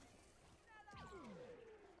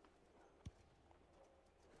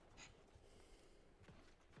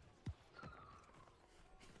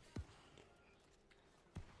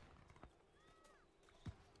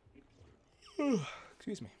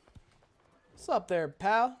 Excuse me. What's up there,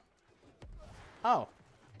 pal? Oh.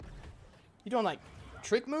 You doing like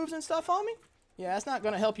trick moves and stuff on me? Yeah, that's not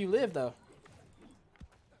gonna help you live though.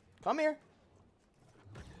 Come here.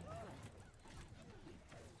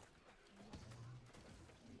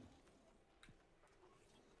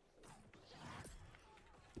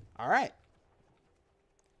 All right.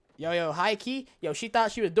 Yo, high key. Yo, she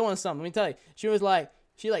thought she was doing something. Let me tell you.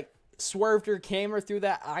 She swerved her camera through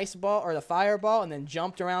that ice ball or the fireball and then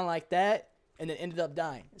jumped around like that and then ended up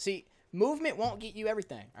dying. See, movement won't get you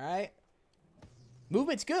everything, all right?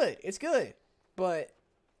 Movement's good. It's good. But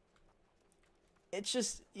it's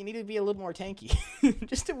just, you need to be a little more tanky.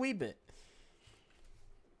 Just a wee bit.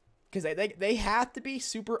 Because they have to be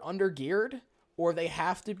super under-geared or they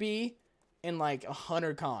have to be in like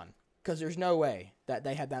 100 con. Because there's no way that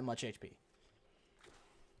they have that much HP.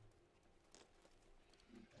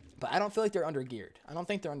 But I don't feel like they're under-geared. I don't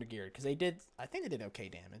think they're under-geared. Because I think they did okay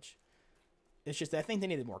damage. It's just that I think they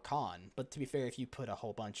needed more con. But to be fair, if you put a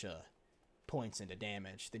whole bunch of points into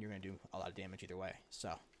damage, then you're going to do a lot of damage either way.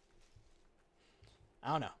 So,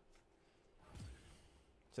 I don't know.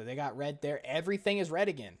 So they got red there. Everything is red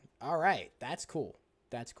again. All right. That's cool.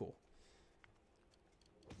 That's cool.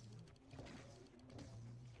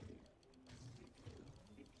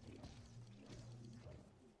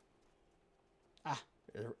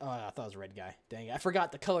 Oh, I thought it was a red guy. Dang it. I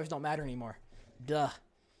forgot the colors don't matter anymore. Duh.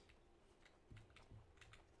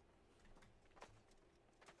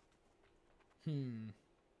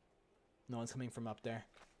 No one's coming from up there.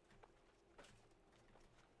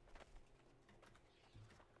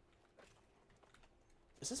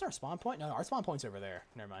 Is this our spawn point? No, our spawn point's over there.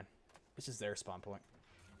 Never mind. This is their spawn point.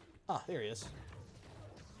 Oh, there he is.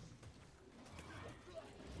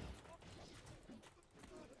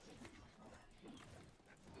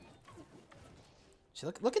 See,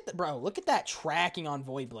 look at the bro. Look at that tracking on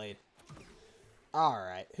Void Blade. All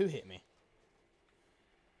right, who hit me?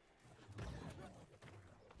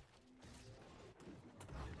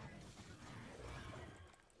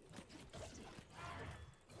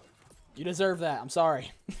 You deserve that. I'm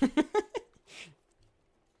sorry.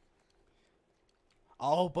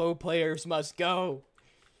 All bow players must go.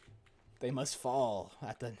 They must fall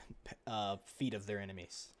at the feet of their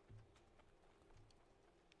enemies.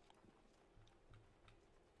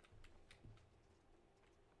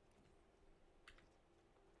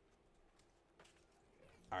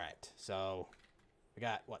 All right, so we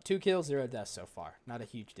got, what, 2 kills, 0 deaths so far. Not a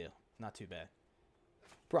huge deal. Not too bad.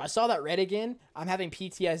 Bro, I saw that red again. I'm having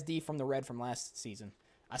PTSD from the red from last season.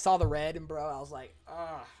 I saw the red, and bro, I was like,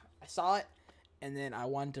 ugh. I saw it, and then I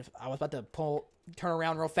was about to turn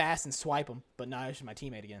around real fast and swipe him, but now it's my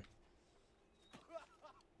teammate again.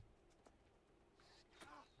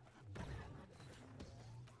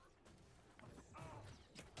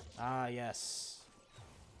 Ah, yes.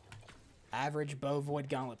 Average bow void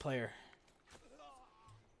gauntlet player.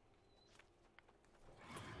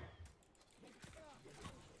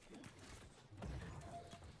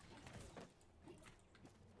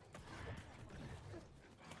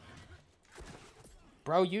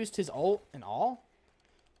 Bro used his ult and all?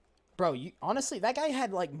 Bro, honestly, that guy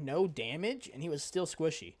had, like, no damage, and he was still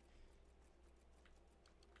squishy.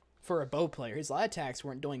 For a bow player. His light attacks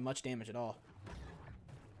weren't doing much damage at all.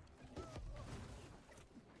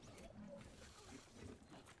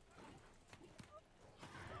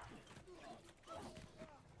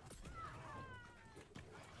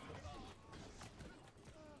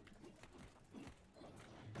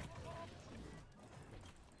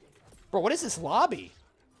 Bro, what is this lobby?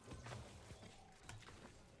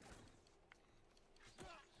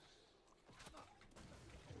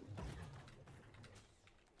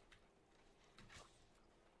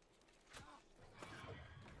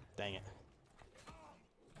 Dang it.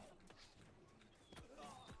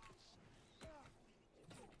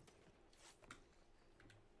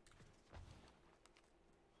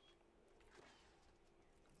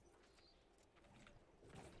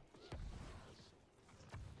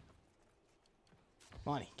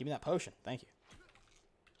 Money, give me that potion. Thank you.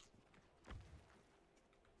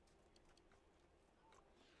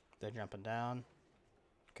 They're jumping down.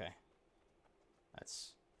 Okay.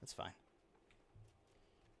 That's fine.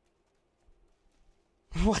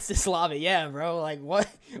 What's this lobby? Yeah, bro. Like,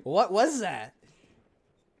 what was that?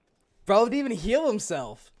 Bro didn't even heal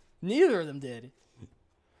himself. Neither of them did.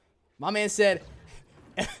 My man said,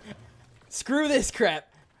 screw this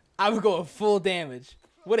crap. I would go full damage.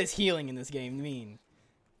 What does healing in this game mean?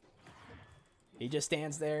 He just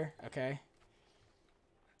stands there, okay?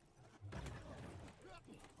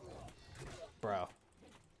 Bro.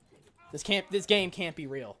 This game can't be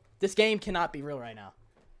real. This game cannot be real right now.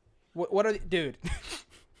 What are dude?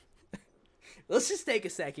 Let's just take a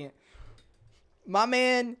second. My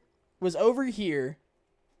man was over here.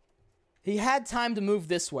 He had time to move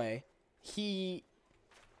this way. He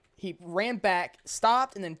ran back,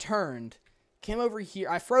 stopped, and then turned. Came over here.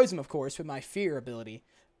 I froze him, of course, with my fear ability.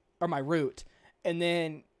 Or my root. And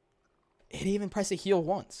then It didn't even press a heal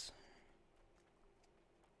once.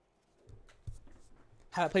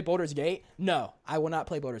 Have I played Baldur's Gate? No, I will not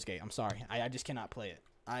play Baldur's Gate. I'm sorry. I just cannot play it.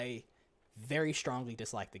 I very strongly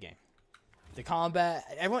dislike the game. The combat,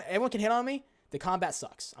 everyone can hit on me. The combat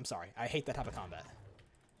sucks. I'm sorry. I hate that type of combat.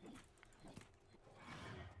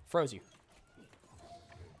 Froze you.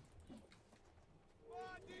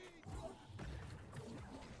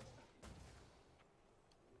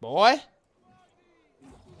 Boy.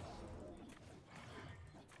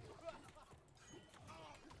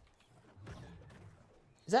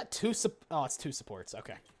 Is that two oh, it's two supports.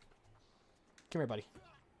 Okay. Come here, buddy.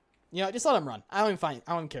 You know, just let him run. I don't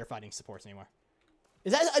even care fighting supports anymore.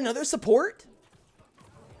 Is that another support?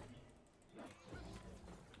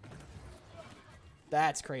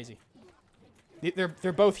 That's crazy.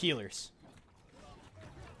 They're both healers.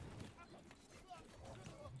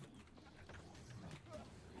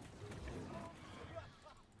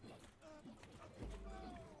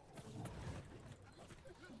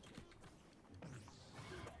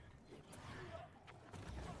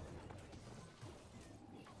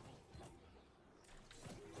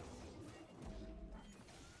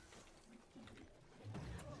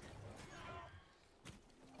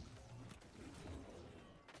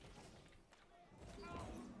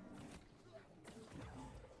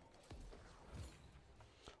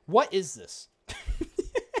 What is this?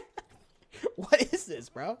 What is this,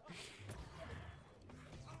 bro?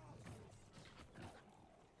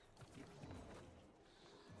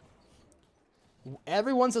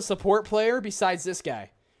 Everyone's a support player besides this guy.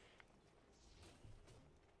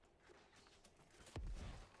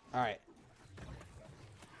 All right.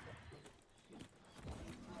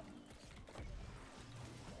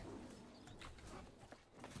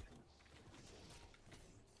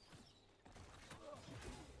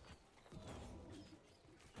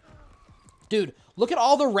 Dude, look at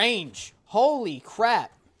all the range. Holy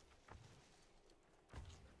crap.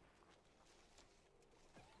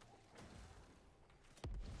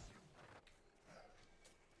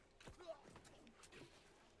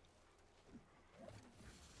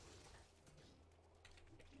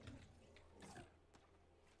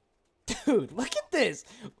 Dude, look at this.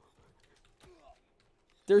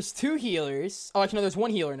 There's two healers. Oh, actually, no, there's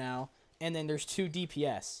one healer now. And then there's two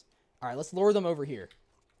DPS. All right, let's lure them over here.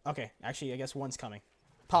 Okay, actually, I guess one's coming.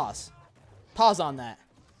 Pause. Pause on that.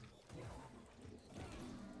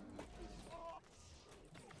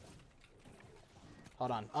 Hold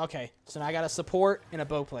on. Okay, so now I got a support and a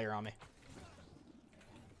bow player on me.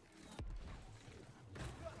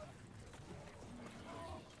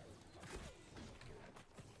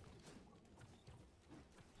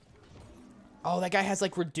 Oh, that guy has,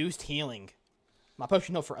 like, reduced healing. My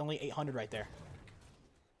potion heal for only 800 right there.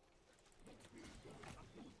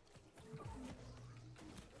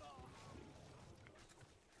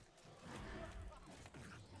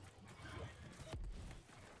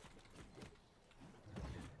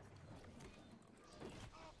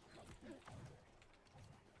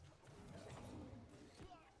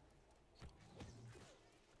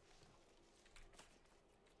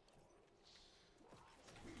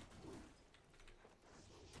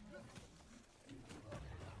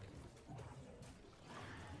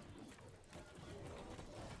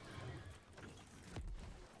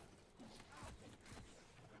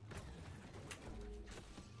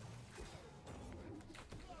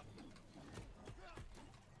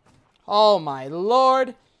 Oh, my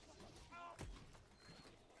Lord.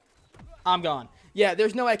 I'm gone. Yeah,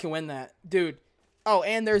 there's no way I can win that. Dude. Oh,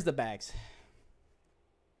 and there's the bags.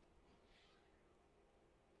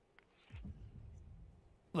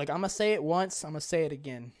 Look, I'm going to say it once. I'm going to say it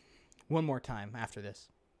again. One more time after this.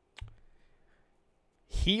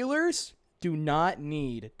 Healers do not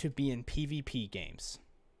need to be in PvP games.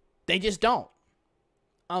 They just don't.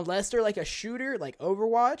 Unless they're like a shooter, like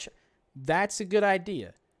Overwatch, that's a good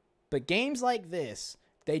idea. But games like this,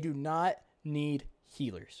 they do not need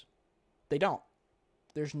healers. They don't.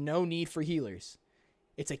 There's no need for healers.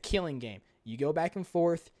 It's a killing game. You go back and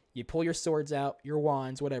forth, you pull your swords out, your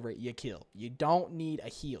wands, whatever, you kill. You don't need a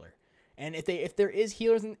healer. And if there is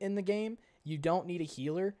healers in the game, you don't need a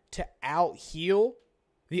healer to out-heal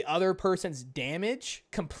the other person's damage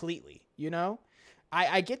completely, you know?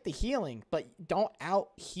 I get the healing, but don't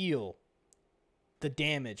out-heal the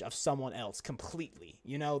damage of someone else completely,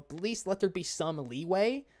 you know? At least let there be some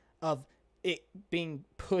leeway of it being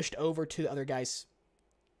pushed over to the other guy's,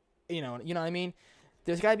 you know what I mean?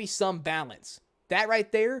 There's got to be some balance. That right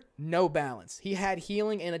there, no balance. He had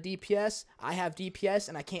healing and a DPS. I have DPS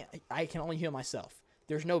and I can only heal myself.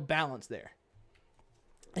 There's no balance there.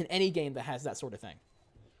 In any game that has that sort of thing.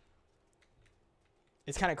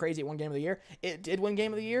 It's kind of crazy. It won Game of the Year. It did win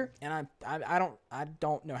Game of the Year, and I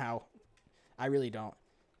don't know how. I really don't.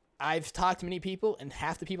 I've talked to many people, and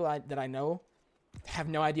half the people that I know have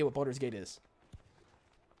no idea what Baldur's Gate is.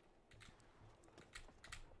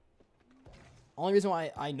 Only reason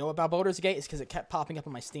why I know about Baldur's Gate is because it kept popping up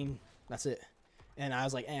on my Steam. That's it. And I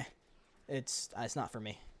was like, it's not for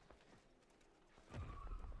me.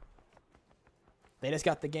 They just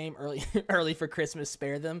got the game early for Christmas.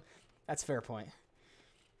 Spare them. That's a fair point.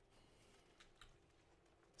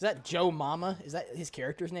 Is that Joe Mama? Is that his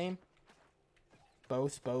character's name?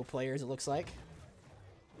 Both bow players, it looks like.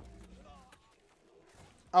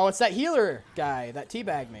 Oh, it's that healer guy that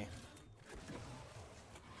teabagged me.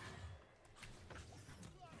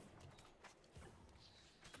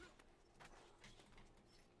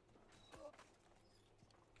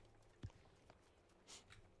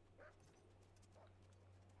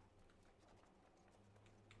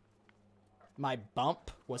 My bump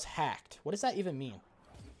was hacked. What does that even mean?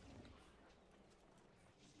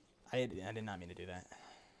 I did not mean to do that.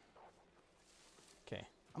 Okay.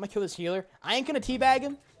 I'm going to kill this healer. I ain't going to teabag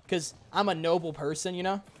him because I'm a noble person, you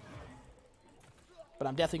know? But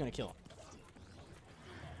I'm definitely going to kill him.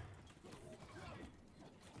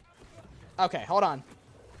 Okay, hold on.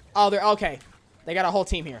 Oh, they're okay. They got a whole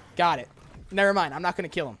team here. Got it. Never mind. I'm not going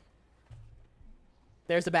to kill him.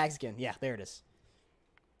 There's the bags again. Yeah, there it is.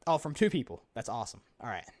 Oh, from 2 people. That's awesome. All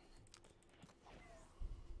right.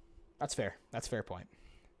 That's fair. That's a fair point.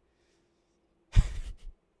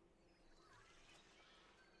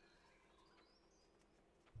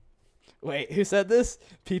 Wait, who said this?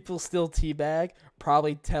 People still teabag,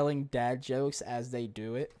 probably telling dad jokes as they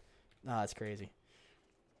do it. Oh, that's crazy.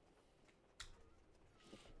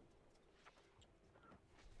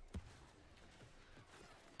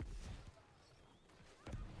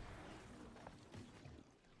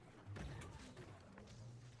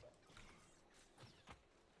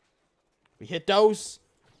 We hit those.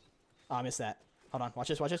 Oh, I missed that. Hold on. Watch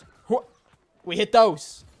this. Watch this. We hit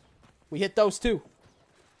those. We hit those too.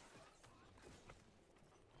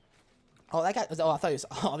 Oh, that guy. Oh, I thought he was.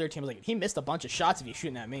 Oh, their team was like, he missed a bunch of shots if he's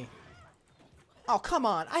shooting at me. Oh, come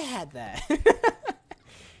on. I had that.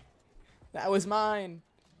 That was mine.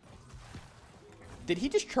 Did he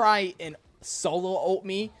just try and solo ult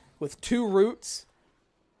me with 2 roots?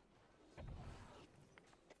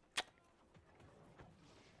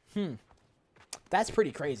 That's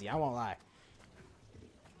pretty crazy. I won't lie.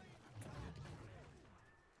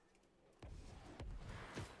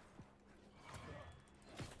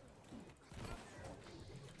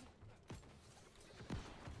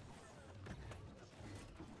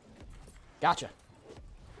 Gotcha.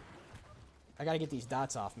 I gotta get these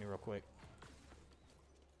dots off me real quick.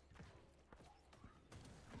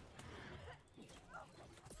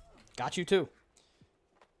 Got you too.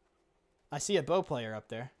 I see a bow player up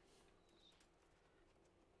there.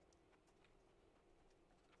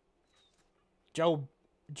 Joe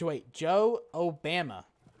Obama.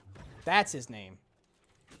 That's his name.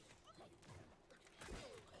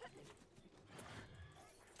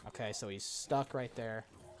 Okay, so he's stuck right there.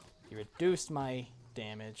 He reduced my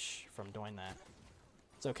damage from doing that.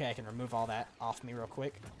 It's okay, I can remove all that off me real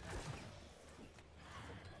quick.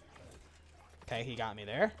 Okay, he got me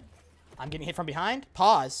there. I'm getting hit from behind.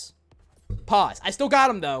 Pause. Pause. I still got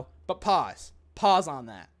him, though, but pause. Pause on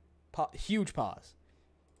that. Huge pause.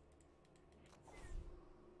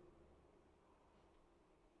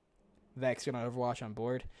 Vex gonna Overwatch on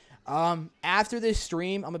board. After this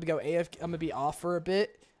stream, I'm gonna go AFK. I'm gonna be off for a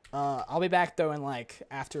bit. I'll be back though in like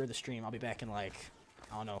after the stream. I'll be back in like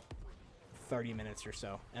I don't know, 30 minutes or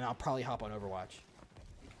so, and I'll probably hop on Overwatch.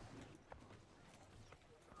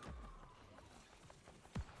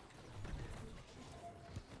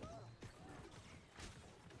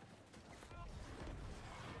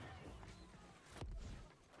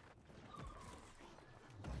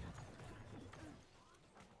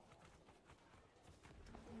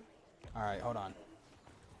 All right, hold on.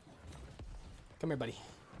 Come here, buddy.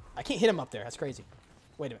 I can't hit him up there. That's crazy.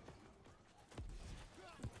 Wait a minute.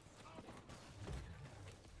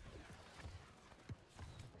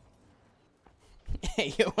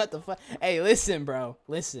 Hey, yo, what the fuck? Hey, listen, bro.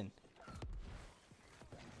 Listen.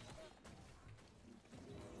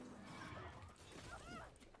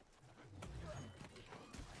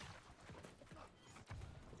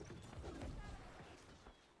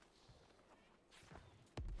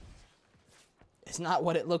 It's not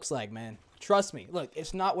what it looks like, man. Trust me. Look,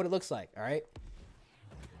 it's not what it looks like, all right?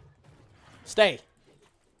 Stay.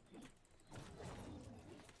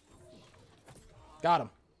 Got him.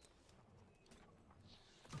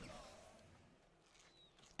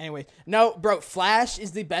 Anyway, no, bro, Flash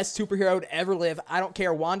is the best superhero to ever live. I don't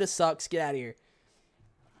care. Wanda sucks. Get out of here.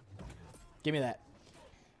 Give me that.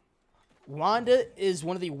 Wanda is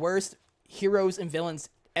one of the worst heroes and villains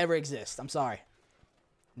ever exist. I'm sorry.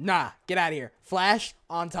 Nah, get out of here. Flash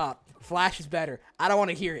on top. Flash is better. I don't want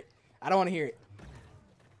to hear it. I don't want to hear it.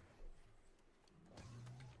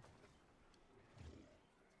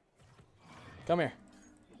 Come here.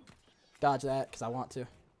 Dodge that, because I want to.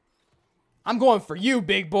 I'm going for you,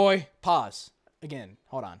 big boy. Pause. Again.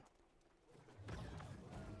 Hold on.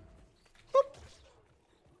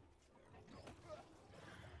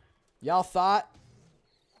 Y'all thought.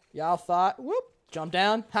 Whoop. Jump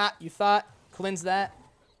down. Ha. You thought. Cleanse that.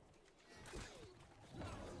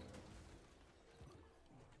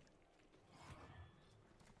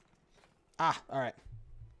 Ah. All right.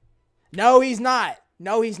 No, he's not.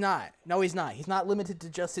 No, he's not. No, he's not. He's not limited to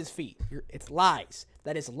just his feet. It's lies.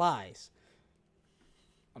 That is lies.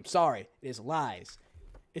 I'm sorry. It is lies.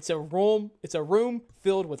 It's a room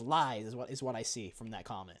filled with lies is what I see from that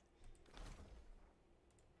comment.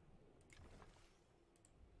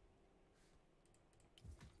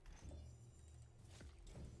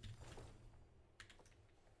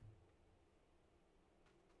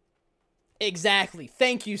 Exactly.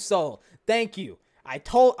 Thank you, Soul. Thank you.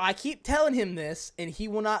 I keep telling him this, and he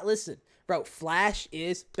will not listen. Bro, Flash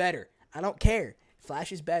is better. I don't care.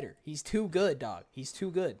 Flash is better. He's too good, dog. He's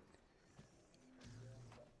too good.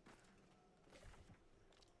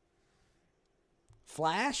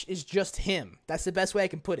 Flash is just him. That's the best way I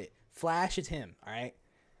can put it. Flash is him, all right?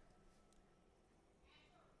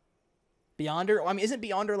 Beyonder, I mean, isn't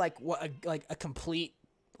Beyonder like what a complete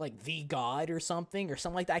like the god or something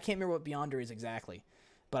like that? I can't remember what Beyonder is exactly.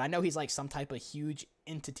 But I know he's like some type of huge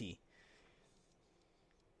entity.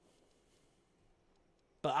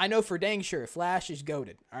 But I know for dang sure Flash is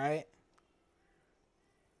goated, alright?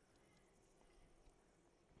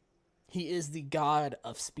 He is the god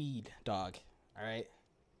of speed, dog. Alright?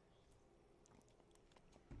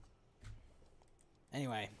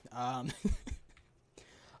 Anyway, I'm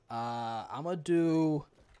gonna do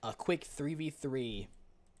a quick 3v3.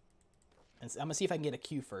 And I'm gonna see if I can get a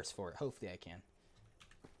Q first for it. Hopefully I can.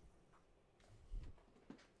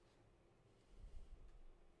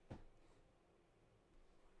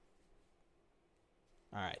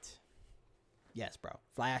 All right. Yes, bro.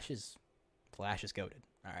 Flash is goated.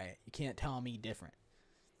 All right. You can't tell me different.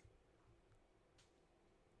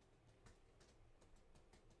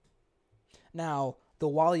 Now, the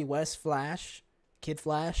Wally West Flash, Kid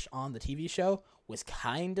Flash on the TV show was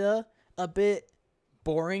kinda a bit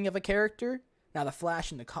boring of a character. Now, the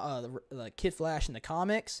Flash in the Kid Flash in the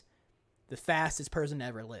comics, the fastest person to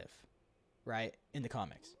ever live, right? In the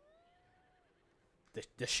comics.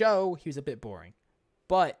 The show, he was a bit boring.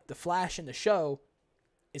 But the Flash in the show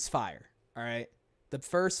is fire, all right? The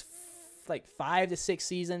first, 5 to 6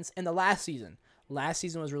 seasons, and the last season. Last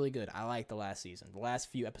season was really good. I liked the last season. The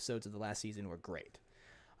last few episodes of the last season were great.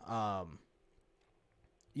 Yeah,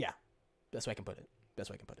 best way I can put it.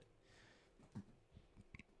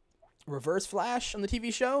 Reverse Flash on the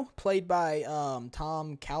TV show, played by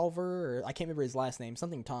Tom Calver, or I can't remember his last name,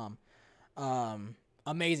 something Tom.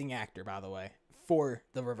 Amazing actor, by the way, for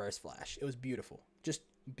the Reverse Flash. It was beautiful. Just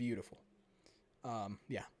beautiful.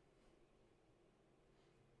 Yeah.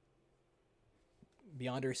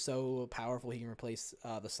 Beyonder is so powerful he can replace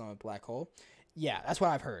the sun with black hole. Yeah, that's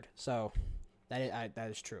what I've heard. So that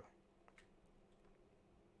is true.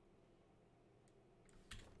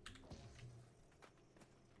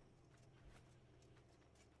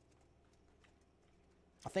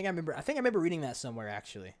 I think I remember reading that somewhere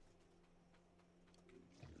actually.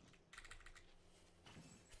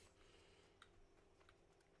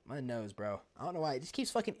 My nose, bro. I don't know why. It just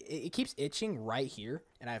keeps it keeps itching right here,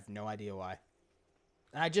 and I have no idea why.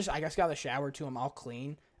 And I just got the shower too. I'm all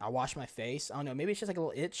clean. I wash my face. I don't know. Maybe it's just like a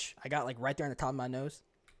little itch. I got like right there on the top of my nose.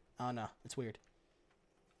 I don't know. It's weird.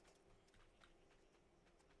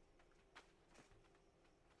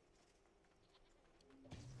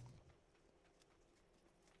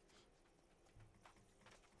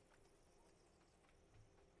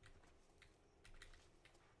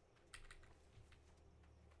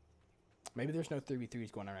 Maybe there's no 3v3s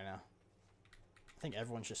going on right now. I think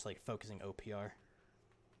everyone's just like focusing OPR.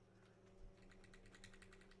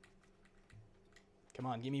 Come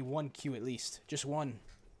on, give me one Q at least. Just one.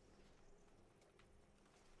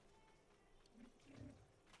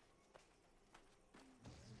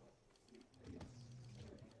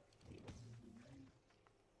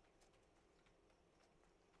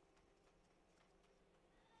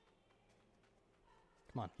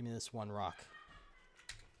 Come on, give me this one rock.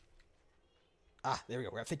 Ah, there we go.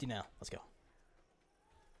 We're at 50 now. Let's go.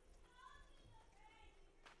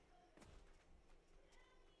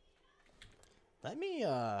 Let me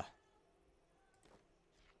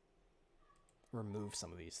remove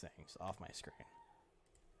some of these things off my screen.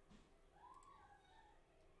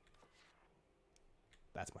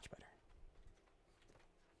 That's much better.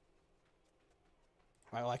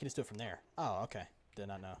 All right, well, I can just do it from there. Oh, okay. Did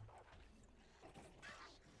not know.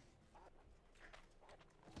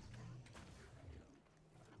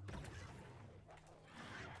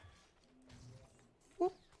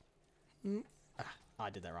 Whoop. Ah, I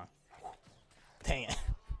did that wrong. Dang it.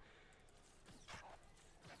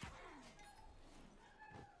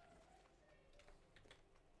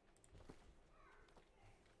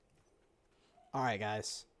 Alright,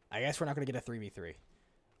 guys. I guess we're not going to get a 3v3.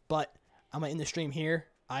 But I'm going to end the stream here.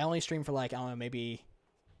 I only stream for like, I don't know, maybe...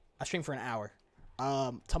 I stream for an hour.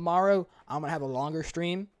 Tomorrow, I'm going to have a longer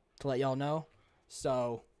stream to let y'all know.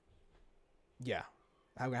 So, yeah.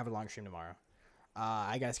 I'm going to have a longer stream tomorrow.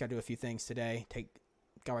 I guys got to do a few things today. Take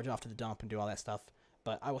garbage off to the dump and do all that stuff.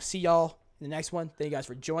 But I will see y'all in the next one. Thank you guys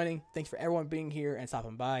for joining. Thanks for everyone being here and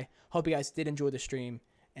stopping by. Hope you guys did enjoy the stream.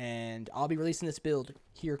 And I'll be releasing this build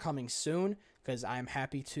here coming soon, because I'm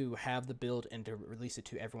happy to have the build and to release it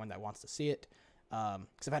to everyone that wants to see it.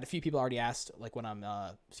 Because I've had a few people already asked, like when I'm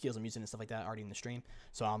skills I'm using and stuff like that already in the stream.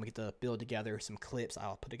 So I'm going to get the build together, some clips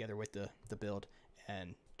I'll put together with the build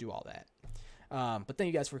and do all that. But thank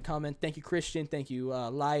you guys for coming. Thank you, Christian. Thank you,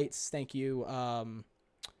 Lights. Thank you,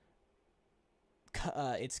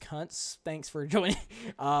 it's Cunts. Thanks for joining.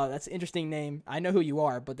 That's an interesting name. I know who you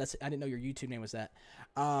are, but I didn't know your YouTube name was that.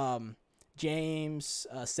 James,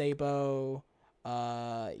 Sabo,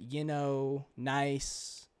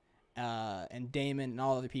 Nice, and Damon and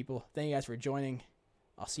all other people. Thank you guys for joining.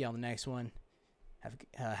 I'll see you on the next one.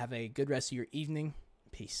 Have a good rest of your evening.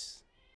 Peace.